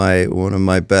 one of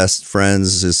my best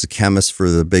friends is a chemist for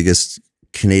the biggest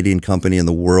Canadian company in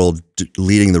the world,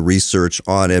 leading the research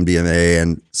on MDMA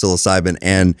and psilocybin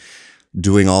and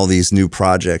doing all these new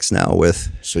projects now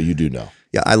with. So you do know.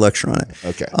 Yeah, I lecture on it.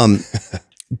 Okay.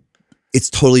 It's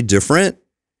totally different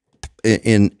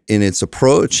in its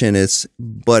approach,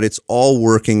 but it's all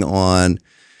working on.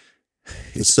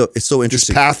 It's so interesting.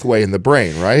 Just pathway in the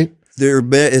brain, right?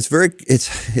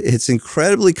 It's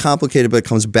incredibly complicated, but it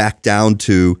comes back down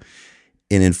to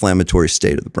an inflammatory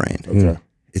state of the brain. Okay.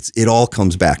 It all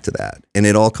comes back to that, and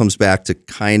it all comes back to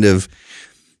kind of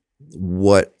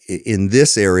what in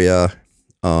this area.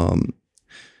 How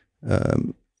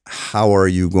are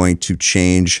you going to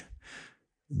change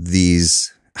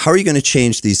these? How are you going to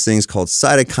change these things called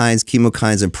cytokines,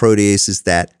 chemokines, and proteases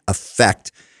that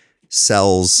affect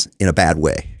cells in a bad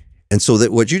way? And so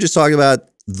that what you just talked about,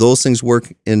 those things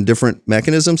work in different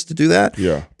mechanisms to do that.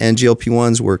 Yeah. And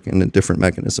GLP-1s work in different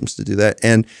mechanisms to do that.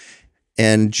 And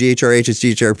and GHRHs,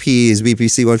 GHRPs,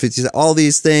 BPC 150, all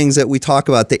these things that we talk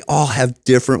about, they all have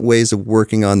different ways of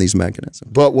working on these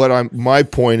mechanisms. But my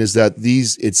point is that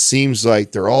it seems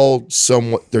like they're all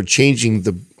they're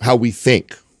changing how we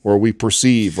think or we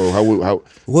perceive or how.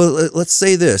 Well, let's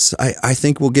say this. I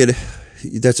think we'll get.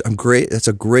 That's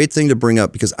a great thing to bring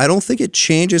up, because I don't think it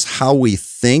changes how we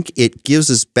think. It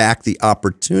gives us back the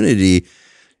opportunity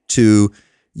to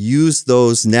use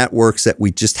those networks that we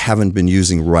just haven't been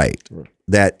using right.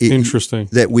 Interesting.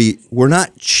 That we're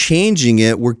not changing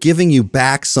it. We're giving you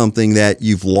back something that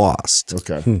you've lost.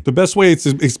 Okay. The best way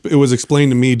it was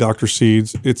explained to me, Dr.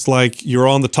 Seeds, it's like you're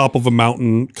on the top of a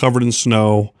mountain covered in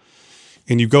snow,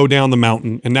 and you go down the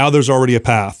mountain, and now there's already a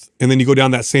path. And then you go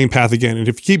down that same path again. And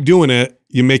if you keep doing it,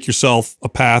 you make yourself a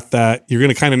path that you're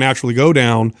going to kind of naturally go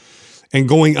down. And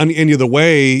going any other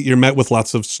way, you're met with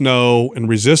lots of snow and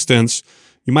resistance.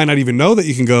 You might not even know that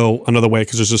you can go another way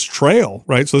because there's this trail,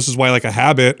 right? So this is why, like a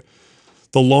habit,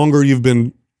 the longer you've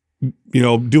been,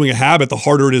 doing a habit, the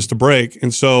harder it is to break.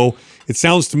 And so it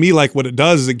sounds to me like what it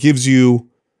does is it gives you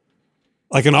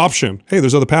like an option. Hey,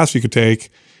 there's other paths you could take,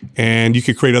 and you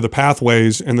could create other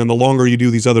pathways. And then the longer you do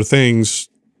these other things,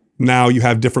 now you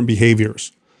have different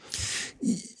behaviors.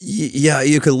 Yeah,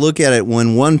 you could look at it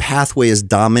when one pathway is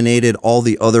dominated, all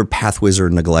the other pathways are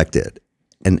neglected.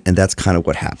 And that's kind of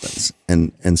what happens.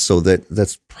 And so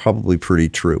that's probably pretty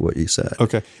true what you said.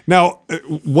 Okay. Now,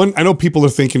 I know people are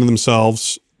thinking to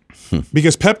themselves,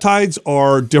 because peptides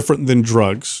are different than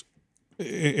drugs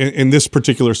in this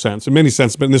particular sense, in many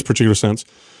senses, but in this particular sense.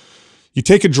 You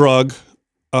take a drug,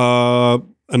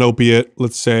 an opiate,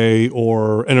 let's say,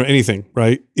 or anything,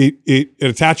 right? It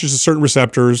attaches to certain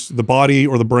receptors. The body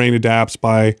or the brain adapts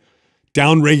by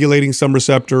down-regulating some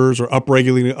receptors or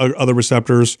up-regulating other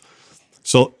receptors.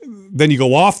 So then you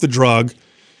go off the drug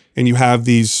and you have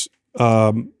these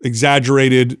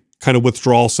exaggerated kind of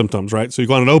withdrawal symptoms, right? So you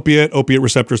go on an opiate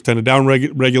receptors tend to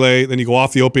down-regulate. Then you go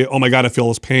off the opiate. Oh my God, I feel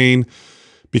this pain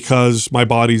because my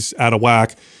body's out of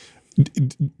whack.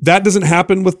 That doesn't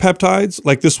happen with peptides.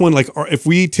 Like this one, like if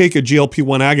we take a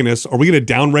GLP-1 agonist, are we going to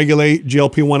down-regulate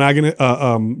GLP-1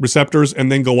 agonist receptors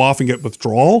and then go off and get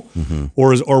withdrawal?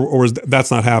 Or is that's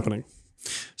not happening?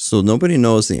 So nobody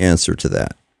knows the answer to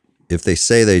that. If they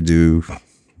say they do,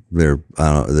 they're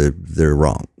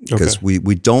wrong, because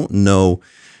we don't know.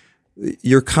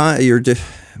 Your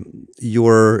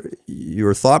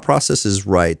thought process is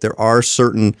right. There are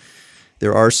certain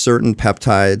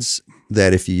peptides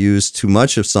that if you use too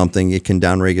much of something, it can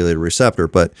downregulate a receptor.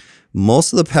 But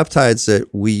most of the peptides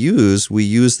that we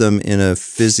use them in a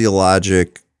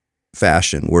physiologic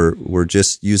fashion. We're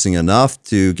just using enough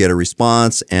to get a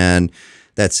response, and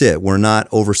that's it. We're not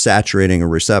oversaturating a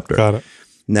receptor. Got it.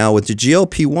 Now with the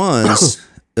GLP-1s,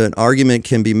 an argument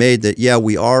can be made that, yeah,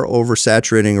 we are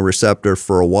oversaturating a receptor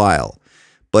for a while.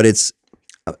 But it's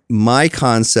my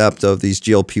concept of these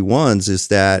GLP-1s is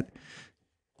that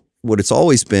what it's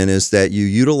always been is that you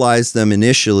utilize them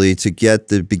initially to get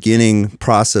the beginning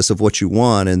process of what you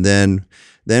want, and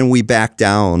then we back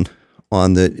down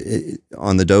on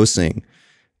the dosing.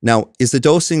 Now, is the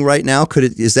dosing right now,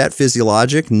 is that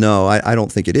physiologic? No, I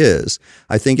don't think it is.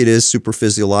 I think it is super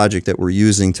physiologic that we're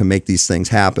using to make these things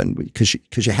happen, because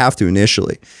you have to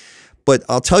initially. But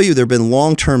I'll tell you, there have been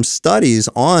long-term studies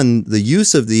on the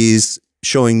use of these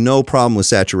showing no problem with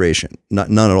saturation,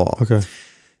 none at all. Okay.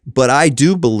 But I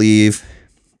do believe,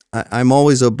 I'm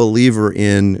always a believer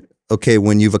in, okay,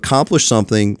 when you've accomplished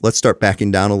something, let's start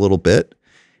backing down a little bit.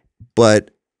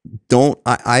 But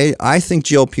I think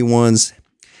GLP-1s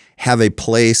have a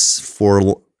place for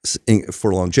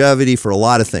longevity, for a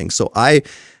lot of things. So I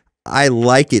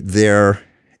like it there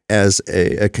as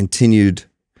a continued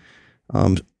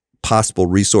possible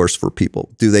resource for people.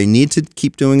 Do they need to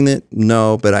keep doing it?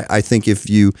 No, but I think if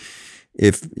you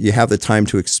have the time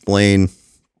to explain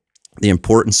the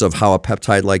importance of how a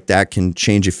peptide like that can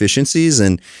change efficiencies.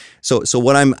 And so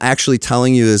what I'm actually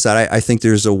telling you is that I think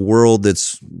there's a world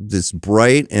that's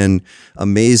bright and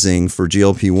amazing for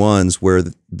GLP-1s where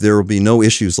there will be no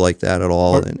issues like that at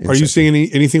all. Are you seeing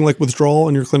anything like withdrawal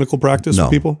in your clinical practice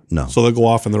with people? No. So they'll go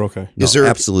off and they're okay? No,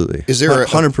 absolutely. Is there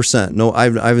 100%? No, I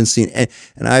haven't seen, and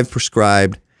I've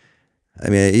prescribed. I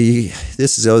mean,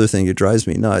 this is the other thing that drives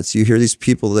me nuts. You hear these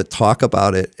people that talk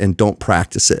about it and don't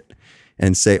practice it,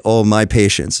 and say, "Oh, my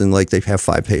patients," and like they have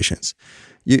 5 patients.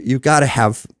 You've got to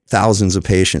have thousands of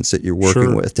patients that you're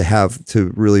working with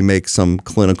to really make some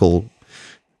clinical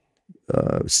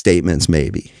statements,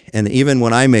 maybe. And even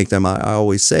when I make them, I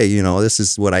always say, this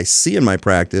is what I see in my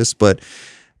practice, but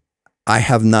I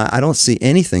don't see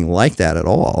anything like that at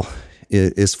all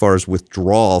as far as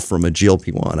withdrawal from a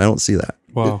GLP-1. I don't see that.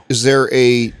 Wow. Is there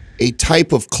a a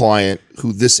type of client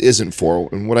who this isn't for.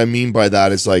 And what I mean by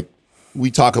that is, like, we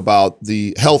talk about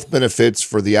the health benefits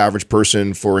for the average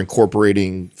person for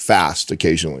incorporating fast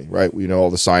occasionally, right? We know all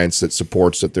the science that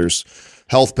supports that there's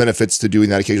health benefits to doing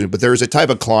that occasionally, but there is a type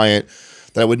of client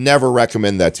that I would never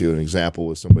recommend that to. An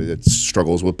example is somebody that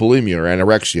struggles with bulimia or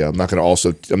anorexia. I'm not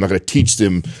going to teach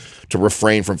them to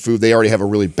refrain from food. They already have a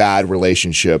really bad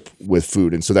relationship with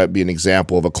food. And so that'd be an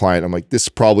example of a client. I'm like, this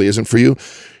probably isn't for you.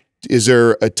 Is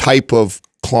there a type of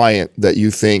client that you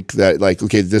think that, like,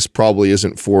 okay, this probably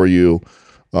isn't for you,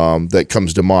 that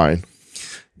comes to mind?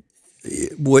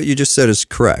 What you just said is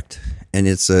correct. And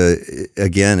it's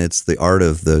again, it's the art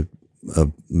of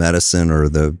medicine or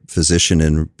the physician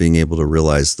in being able to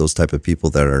realize those type of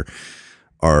people that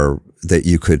are that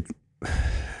you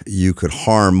could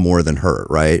harm more than hurt,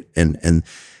 right? And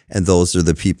those are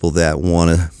the people that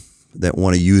want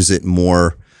to use it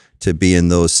more to be in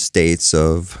those states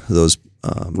of those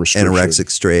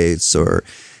anorexic states,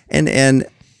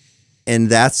 and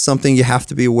that's something you have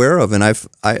to be aware of. And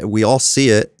we all see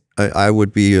it. I would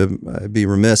I'd be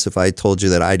remiss if I told you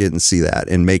that I didn't see that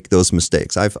and make those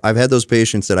mistakes. I've had those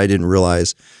patients that I didn't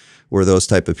realize were those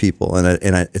type of people, and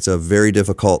it's a very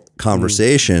difficult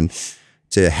conversation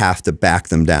to have to back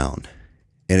them down,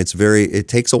 and it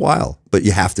takes a while, but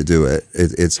you have to do it.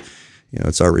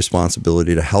 It's our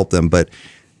responsibility to help them, but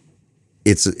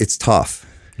it's tough.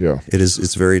 Yeah,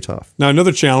 it's very tough. Now,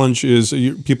 another challenge is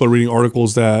people are reading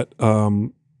articles that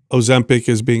Ozempic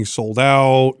is being sold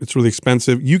out. It's really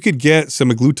expensive. You could get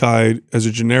semaglutide as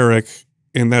a generic,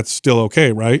 and that's still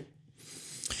okay, right?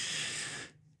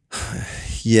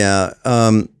 Yeah.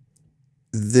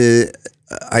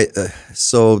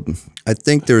 So I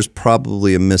think there's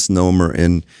probably a misnomer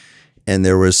and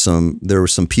there was some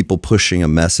people pushing a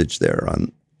message there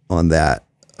on that.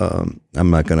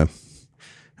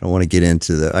 I don't want to get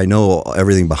into the. I know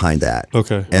everything behind that.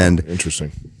 Okay. And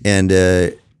interesting. And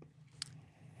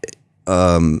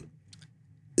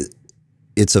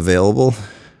it's available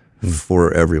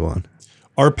for everyone.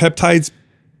 Are peptides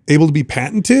able to be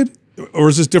patented, or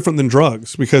is this different than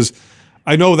drugs? Because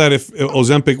I know that if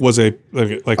Ozempic was I want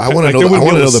to know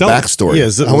the backstory. Yeah,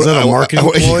 is that a marketing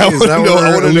ploy? I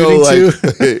want to know,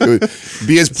 like,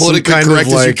 be as politically correct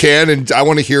as you can, and I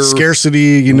want to hear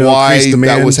scarcity, why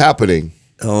that was happening.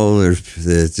 Oh,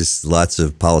 there's just lots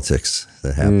of politics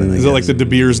that happen. Is it like the De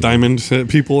Beers diamond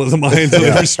people in the mines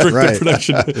that restrict their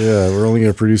production? Yeah, we're only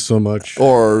going to produce so much.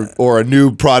 Or a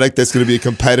new product that's going to be a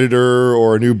competitor,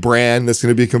 or a new brand that's going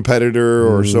to be a competitor,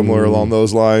 or somewhere along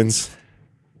those lines.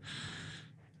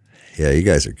 Yeah, you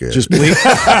guys are good. Just blink,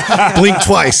 blink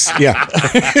twice. Yeah,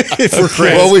 if we're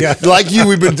crazy. Well, like you,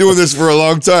 we've been doing this for a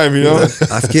long time.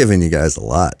 I've given you guys a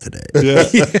lot today.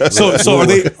 Yeah. So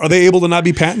are they able to not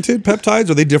be patented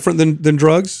peptides? Are they different than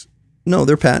drugs? No,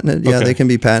 they're patented. Yeah, they can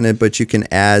be patented, but you can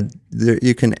add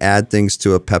things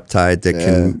to a peptide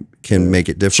that can make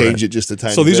it different. Change it just a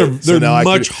tiny bit. So they're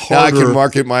much harder. Now I can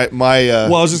market my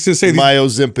well, I was just going to say my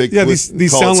Ozempic. Yeah,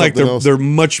 these sound like they're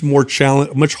much more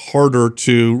much harder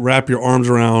to wrap your arms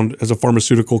around as a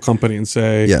pharmaceutical company and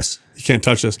say, yes, you can't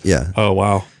touch this. Yeah. Oh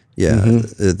wow. Yeah,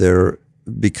 they're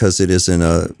because it isn't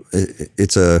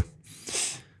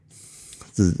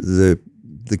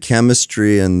the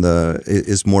chemistry and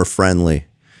is more friendly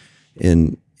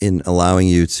in allowing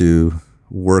you to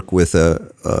work with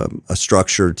a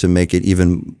structure to make it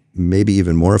maybe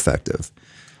even more effective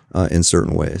in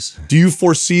certain ways. Do you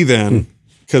foresee then,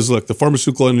 because look, the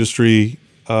pharmaceutical industry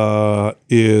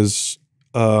is,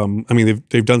 I mean,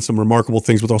 they've done some remarkable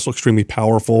things, but also extremely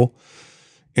powerful.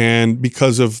 And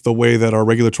because of the way that our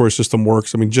regulatory system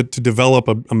works, I mean, to develop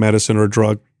a medicine or a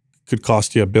drug could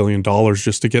cost you $1 billion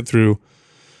just to get through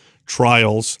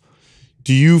trials.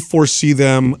 Do you foresee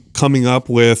them coming up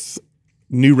with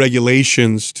new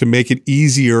regulations to make it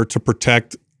easier to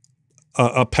protect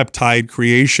a peptide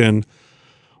creation,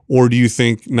 or do you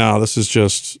think no, this is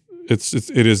just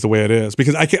it is the way it is?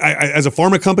 Because I as a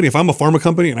pharma company, if I'm a pharma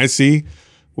company and I see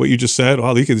what you just said,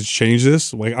 oh, they could change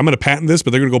this. Like, I'm going to patent this,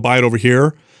 but they're going to go buy it over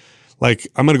here. Like,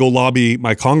 I'm going to go lobby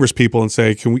my Congress people and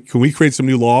say, can we create some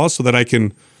new laws so that I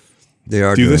can? They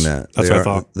are doing that. That's what I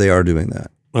thought. They are doing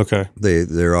that. Okay.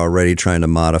 They're already trying to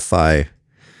modify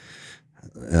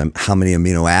how many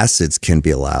amino acids can be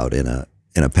allowed in a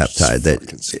peptide.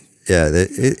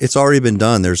 It's already been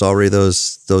done. There's already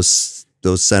those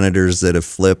senators that have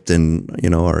flipped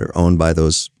and are owned by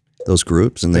those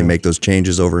groups, and they make those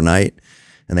changes overnight,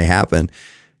 and they happen.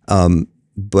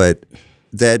 But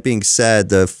that being said,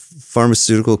 the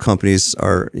pharmaceutical companies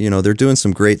are they're doing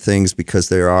some great things because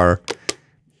they're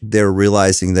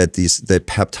realizing that that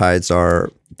peptides are,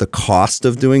 the cost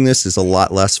of doing this is a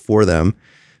lot less for them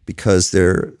because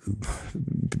they're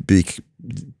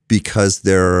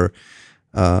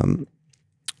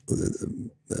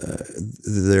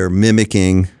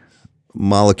mimicking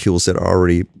molecules that are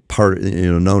already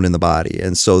known in the body,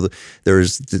 and so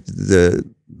there's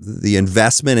the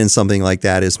investment in something like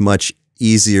that is much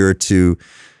easier to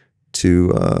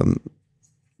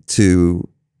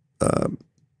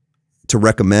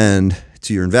recommend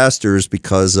to your investors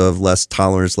because of less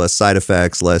tolerance, less side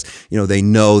effects, less, they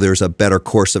know there's a better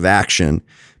course of action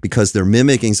because they're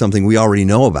mimicking something we already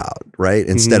know about, right?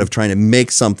 Instead of trying to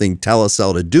make something, tell a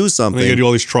cell to do something. They do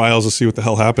all these trials to see what the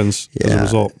hell happens as a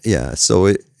result. Yeah,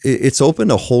 so it's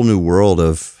opened a whole new world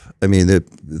of,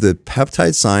 the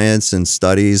peptide science and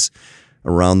studies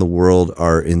around the world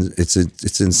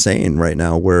it's insane right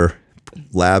now, where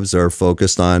labs are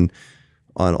focused on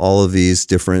all of these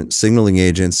different signaling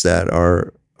agents that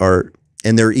are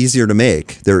and they're easier to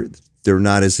make. They're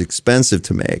not as expensive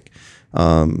to make.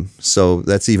 So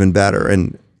that's even better,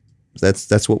 and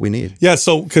that's what we need. Yeah,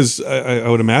 so because I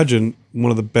would imagine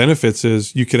one of the benefits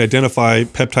is you can identify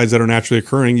peptides that are naturally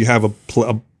occurring. You have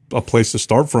a place to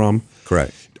start from.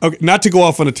 Correct. Okay, not to go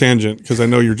off on a tangent, because I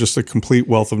know you're just a complete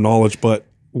wealth of knowledge, but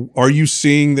are you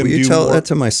seeing them? Will you tell that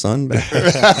to my son back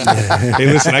there? Hey,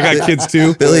 listen, I got kids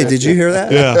too. Billy, did you hear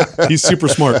that? Yeah, he's super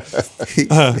smart.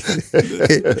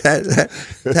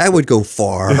 That would go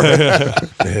far.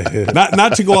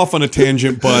 Not to go off on a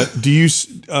tangent, but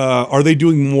are they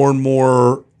doing more and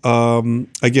more,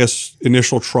 I guess,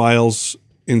 initial trials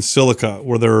in silica,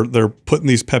 where they're putting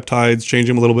these peptides,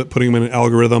 changing them a little bit, putting them in an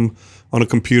algorithm on a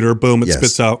computer, boom, it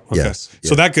spits out. Okay. Yes.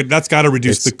 So that's got to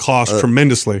reduce the cost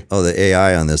tremendously. Oh, the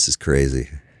AI on this is crazy.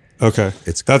 Okay.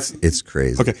 It's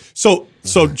crazy. Okay. So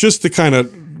just to kind of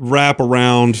wrap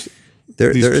around,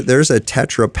 there's a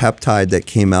tetrapeptide that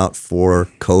came out for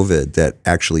COVID that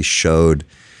actually showed,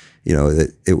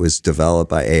 that it was developed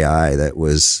by AI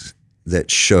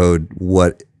that showed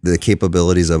what the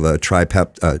capabilities of a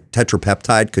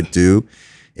tetrapeptide could do.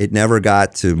 It never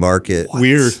got to market.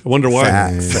 Weird. I wonder why.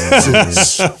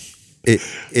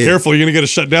 Careful, you're going to get a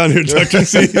shut down here, Chuck. I'm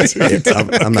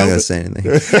not going to say anything.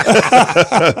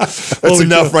 That's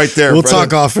enough right there. We'll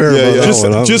talk off air about that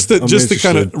one. Just to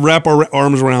kind of wrap our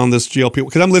arms around this GLP,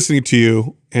 because I'm listening to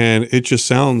you, and it just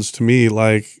sounds to me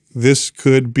like this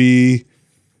could be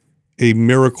a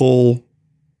miracle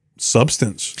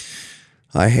substance.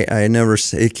 I never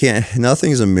say it can't.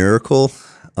 Nothing's a miracle.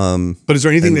 But is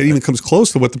there anything that even comes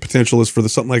close to what the potential is for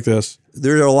something like this?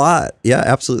 There are a lot. Yeah,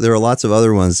 absolutely. There are lots of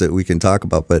other ones that we can talk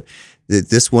about, but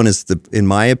this one is in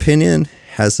my opinion,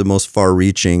 has the most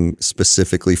far-reaching,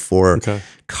 specifically for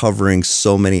covering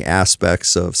so many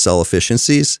aspects of cell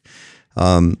efficiencies.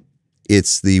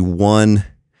 It's the one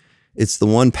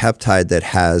peptide that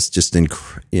has just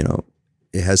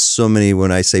it has so many.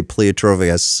 When I say pleiotropic,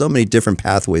 it has so many different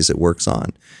pathways it works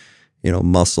on.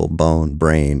 Muscle, bone,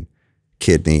 brain,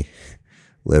 kidney,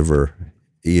 liver,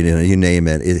 you name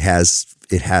it. It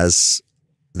has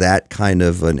that kind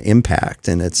of an impact,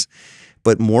 and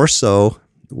but more so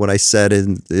what I said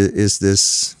is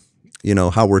this,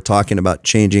 how we're talking about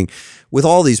changing with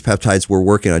all these peptides. We're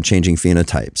working on changing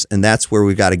phenotypes, and that's where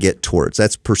we got to get towards.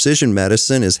 That's precision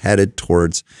medicine is headed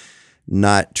towards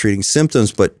not treating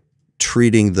symptoms, but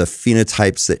treating the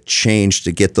phenotypes that change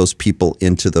to get those people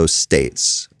into those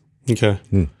states. Okay.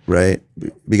 Right?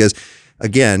 Because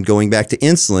again, going back to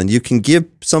insulin, you can give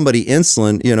somebody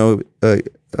insulin,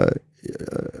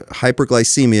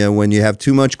 hyperglycemia, when you have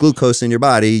too much glucose in your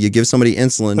body, you give somebody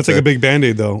insulin. That's like a big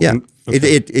Band-Aid though. Yeah. Okay.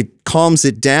 It calms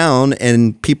it down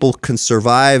and people can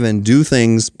survive and do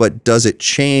things, but does it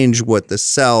change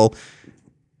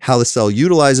how the cell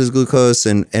utilizes glucose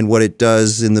and what it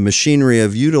does in the machinery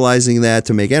of utilizing that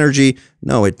to make energy?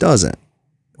 No, it doesn't.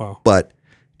 Wow. But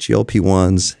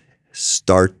GLP-1s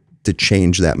start to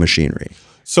change that machinery.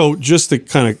 So just to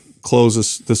kind of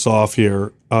close this off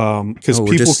here, because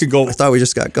people could go. I thought we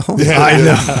just got going. Yeah, I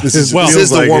know. This is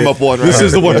the warm-up one. Right? This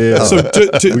is the one. Yeah. So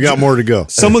we got more to go.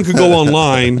 Someone could go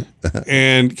online,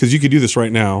 and because you could do this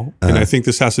right now, and I think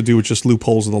this has to do with just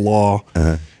loopholes in the law,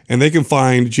 and they can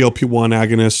find GLP-1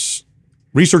 agonists,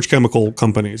 research chemical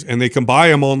companies, and they can buy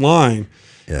them online.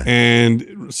 Yeah.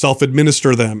 And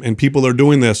self-administer them, and people are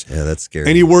doing this. Yeah, that's scary.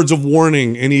 Any words of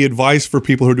warning, any advice for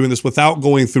people who are doing this without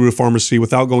going through a pharmacy,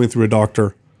 without going through a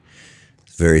doctor?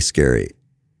 It's very scary.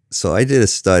 So I did a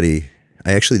study.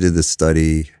 I actually did this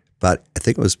study about, I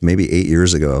think it was maybe 8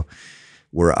 years ago,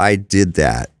 where I did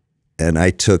that. And I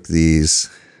took these,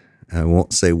 I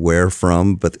won't say where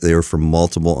from, but they were from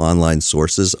multiple online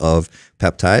sources of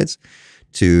peptides.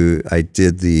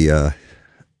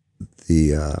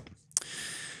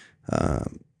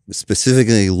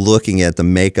 specifically looking at the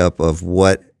makeup of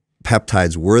what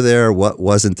peptides were there, what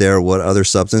wasn't there, what other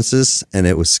substances, and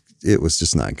it was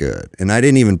just not good. And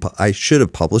I should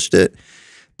have published it,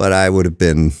 but I would have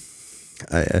been,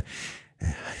 I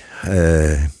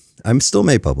still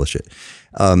may publish it.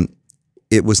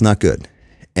 It was not good.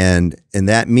 And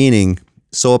that meaning,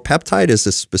 so a peptide is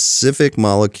a specific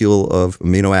molecule of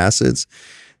amino acids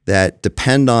that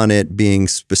depend on it being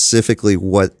specifically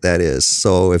what that is.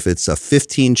 So if it's a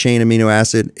 15-chain amino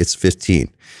acid, it's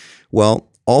 15. Well,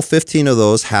 all 15 of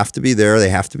those have to be there, they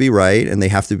have to be right, and they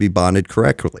have to be bonded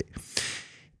correctly.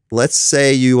 Let's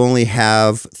say you only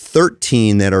have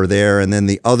 13 that are there, and then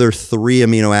the other 3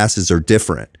 amino acids are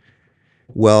different.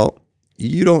 Well,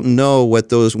 you don't know what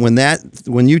those, when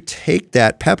you take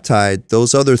that peptide,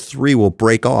 those other 3 will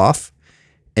break off,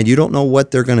 and you don't know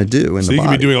what they're going to do in the body. So you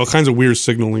could be doing all kinds of weird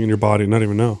signaling in your body and not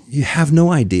even know. You have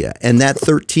no idea. And that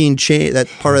 13 chain, that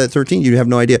part of that 13, you have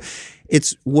no idea.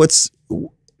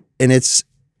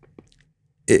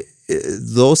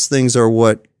 Those things are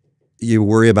what you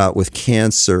worry about with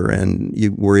cancer, and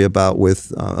you worry about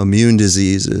with immune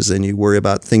diseases, and you worry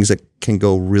about things that can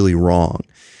go really wrong.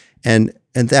 And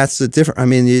that's the difference. I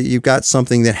mean, you've got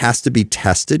something that has to be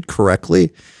tested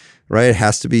correctly, right? It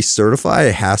has to be certified.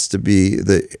 It has to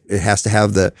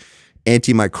have the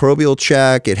antimicrobial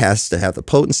check. It has to have the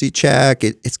potency check.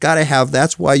 It's got to have,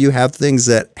 that's why you have things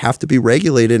that have to be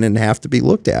regulated and have to be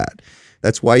looked at.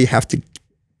 That's why you have to,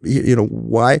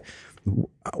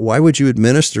 why would you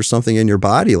administer something in your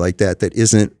body like that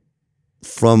isn't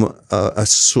from a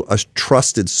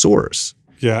trusted source?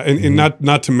 Yeah, and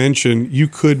not to mention,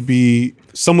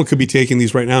 someone could be taking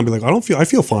these right now and be like, I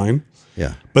feel fine.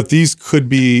 Yeah. But these could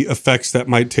be effects that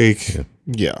might take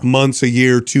months, a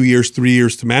year, 2 years, 3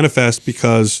 years to manifest,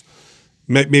 because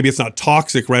maybe it's not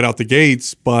toxic right out the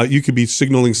gates, but you could be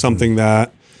signaling something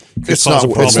that it's not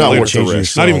worth the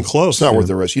risk. Not even close. It's not worth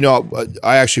the risk.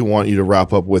 I actually want you to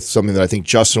wrap up with something that I think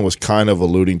Justin was kind of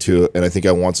alluding to, and I think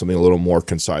I want something a little more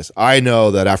concise. I know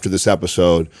that after this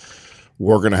episode,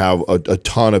 we're going to have a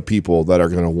ton of people that are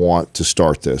going to want to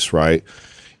start this, right?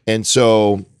 And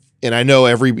so, and I know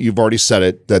you've already said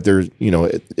it, that there's,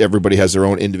 everybody has their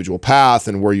own individual path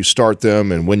and where you start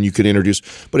them and when you could introduce.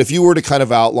 But if you were to kind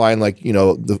of outline, like, and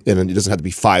it doesn't have to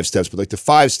be 5 steps, but like the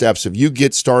 5 steps, if you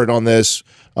get started on this,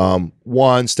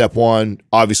 step one,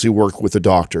 obviously work with a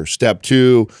doctor. Step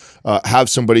 2, have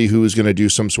somebody who is going to do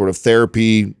some sort of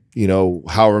therapy,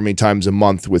 however many times a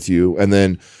month with you. And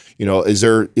then, is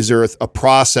there a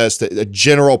process, a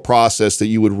general process that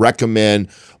you would recommend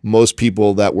most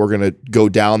people that we're going to go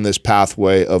down this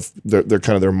pathway of their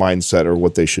kind of their mindset or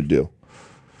what they should do?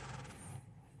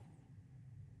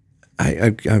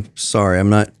 I'm sorry, I'm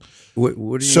not. What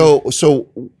do you? So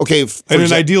okay. In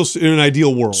an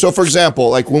ideal world. So for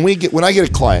example, like when I get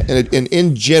a client, and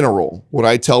in general, what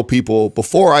I tell people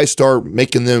before I start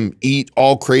making them eat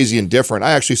all crazy and different,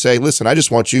 I actually say, listen, I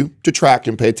just want you to track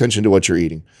and pay attention to what you're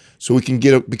eating, so we can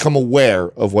become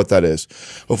aware of what that is.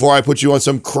 Before I put you on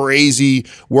some crazy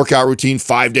workout routine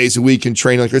 5 days a week and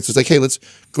train like this, it's like, hey, let's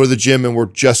go to the gym and we're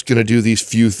just going to do these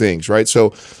few things, right?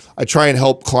 So I try and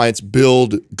help clients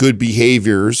build good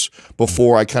behaviors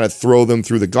before I kind of throw them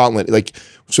through the gauntlet. Like,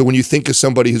 so when you think of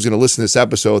somebody who's going to listen to this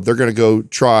episode, they're going to go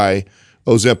try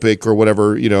Ozempic or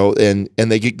whatever, and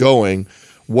they get going.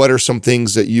 What are some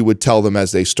things that you would tell them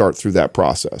as they start through that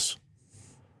process?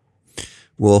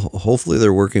 Well, hopefully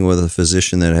they're working with a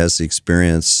physician that has the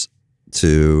experience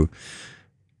to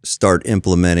start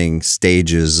implementing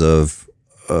stages of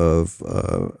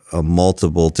a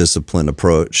multiple discipline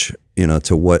approach,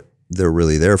 to what they're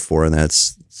really there for, and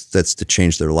that's to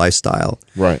change their lifestyle.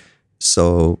 Right.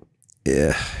 So,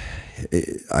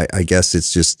 I guess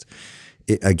it's just,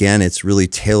 again, it's really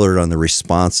tailored on the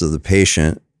response of the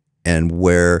patient, and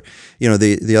where,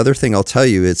 the other thing I'll tell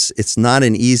you, it's not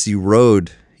an easy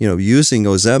road. Using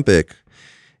Ozempic,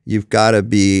 you've got to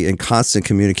be in constant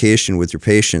communication with your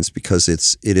patients, because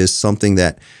it is something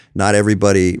that not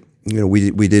everybody,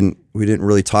 we didn't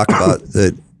really talk about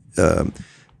that.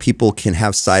 People can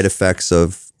have side effects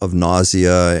of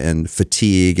nausea and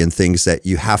fatigue and things that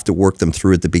you have to work them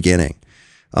through at the beginning.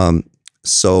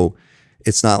 So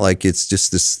it's not like it's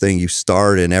just this thing you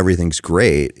start and everything's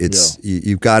great. It's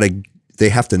you've got to. They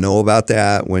have to know about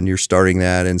that when you're starting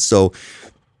that, and so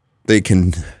they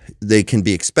can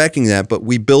be expecting that. But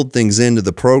we build things into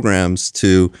the programs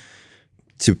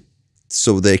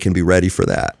so they can be ready for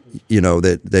that.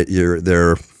 That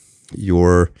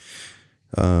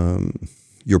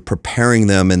you're preparing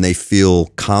them, and they feel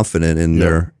confident in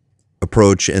their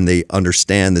approach, and they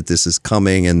understand that this is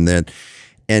coming, and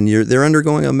and they're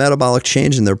undergoing a metabolic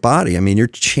change in their body. I mean, you're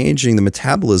changing the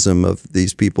metabolism of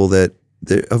these people that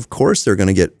of course they're going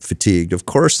to get fatigued. Of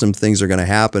course some things are going to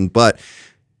happen, but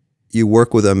you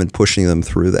work with them and pushing them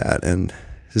through that. And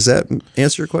does that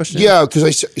answer your question? Yeah,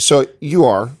 because so you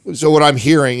are. So what I'm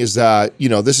hearing is that, you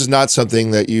know, this is not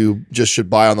something that you just should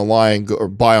buy on the line or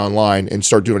buy online and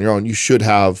start doing on your own. You should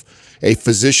have a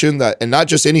physician that, and not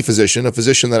just any physician, a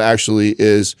physician that actually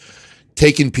is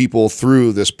taking people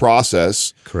through this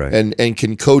process. Correct. And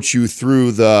can coach you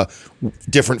through the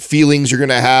different feelings you're going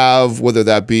to have, whether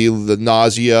that be the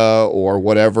nausea or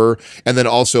whatever, and then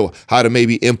also how to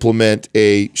maybe implement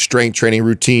a strength training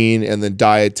routine and then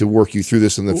diet to work you through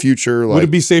this in the future. Would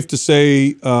it be safe to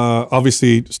say,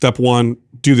 obviously, step one,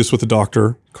 do this with a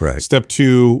doctor? Correct. Step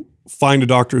two, find a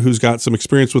doctor who's got some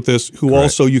experience with this, who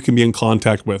also you can be in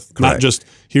contact with. Correct. Not just,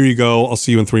 here you go, I'll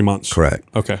see you in 3 months. Correct.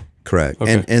 Okay. Correct.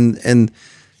 Okay.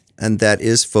 And that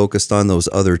is focused on those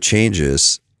other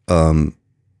changes. I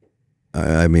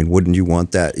mean, wouldn't you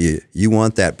want that? You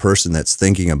want that person that's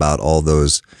thinking about all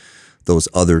those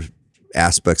other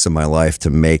aspects of my life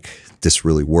to make this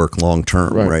really work long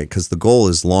term, right? Because the goal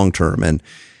is long term, and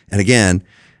again,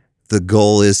 the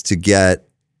goal is to get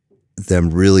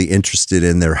them really interested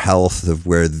in their health, of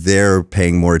where they're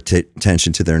paying more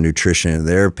attention to their nutrition,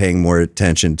 they're paying more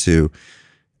attention to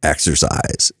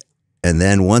exercise. And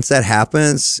then once that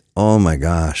happens, oh my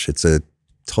gosh, it's a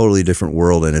totally different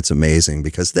world, and it's amazing,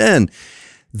 because then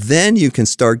you can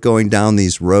start going down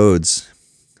these roads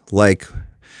like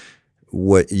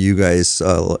what you guys,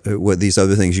 what these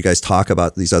other things you guys talk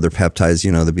about, these other peptides,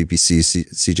 you know, the BPCs,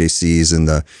 CJCs, and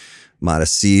the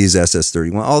MATA-Cs,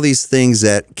 SS31, all these things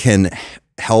that can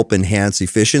help enhance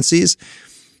efficiencies.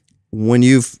 When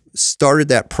you've started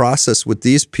that process with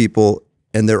these people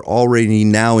and they're already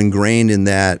now ingrained in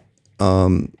that,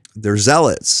 they're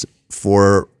zealots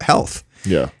for health.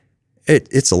 Yeah.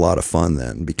 It's a lot of fun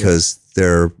then, because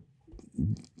they're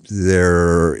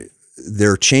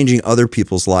changing other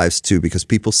people's lives too, because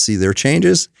people see their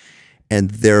changes and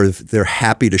they're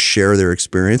happy to share their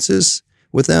experiences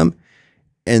with them.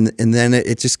 And then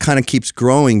it just kind of keeps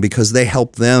growing because they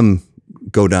help them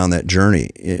go down that journey.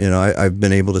 You know, I've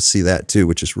been able to see that too,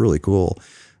 which is really cool.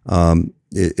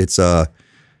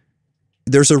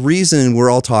 There's a reason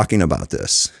we're all talking about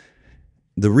this.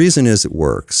 The reason is it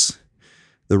works.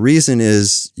 The reason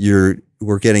is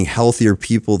we're getting healthier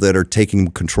people that are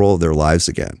taking control of their lives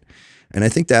again. And I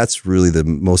think that's really the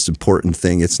most important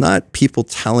thing. It's not people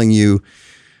telling you,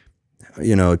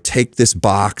 you know, take this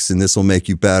box and this will make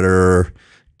you better.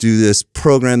 Do this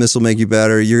program, this will make you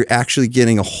better. You're actually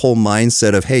getting a whole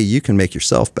mindset of, hey, you can make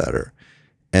yourself better.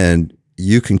 And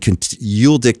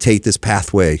you'll dictate this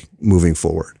pathway moving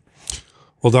forward.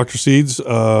 Well, Dr. Seeds,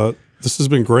 this has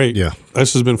been great. Yeah.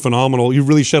 This has been phenomenal. You've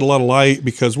really shed a lot of light,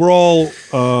 because we're all,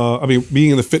 I mean, being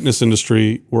in the fitness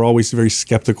industry, we're always very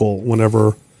skeptical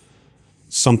whenever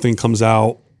something comes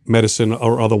out, medicine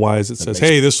or otherwise, it says,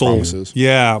 hey, this will,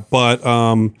 yeah. But,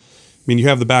 I mean, you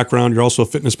have the background, you're also a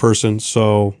fitness person.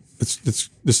 So this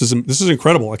is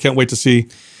incredible. I can't wait to see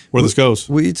where this goes.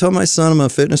 Will you tell my son I'm a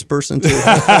fitness person too?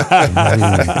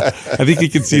 I think he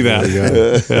can see that.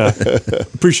 Yeah.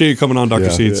 Appreciate you coming on, Dr.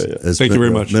 Seeds. Thank you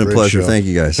very much. It's been a pleasure. Thank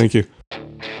you, guys. Thank you.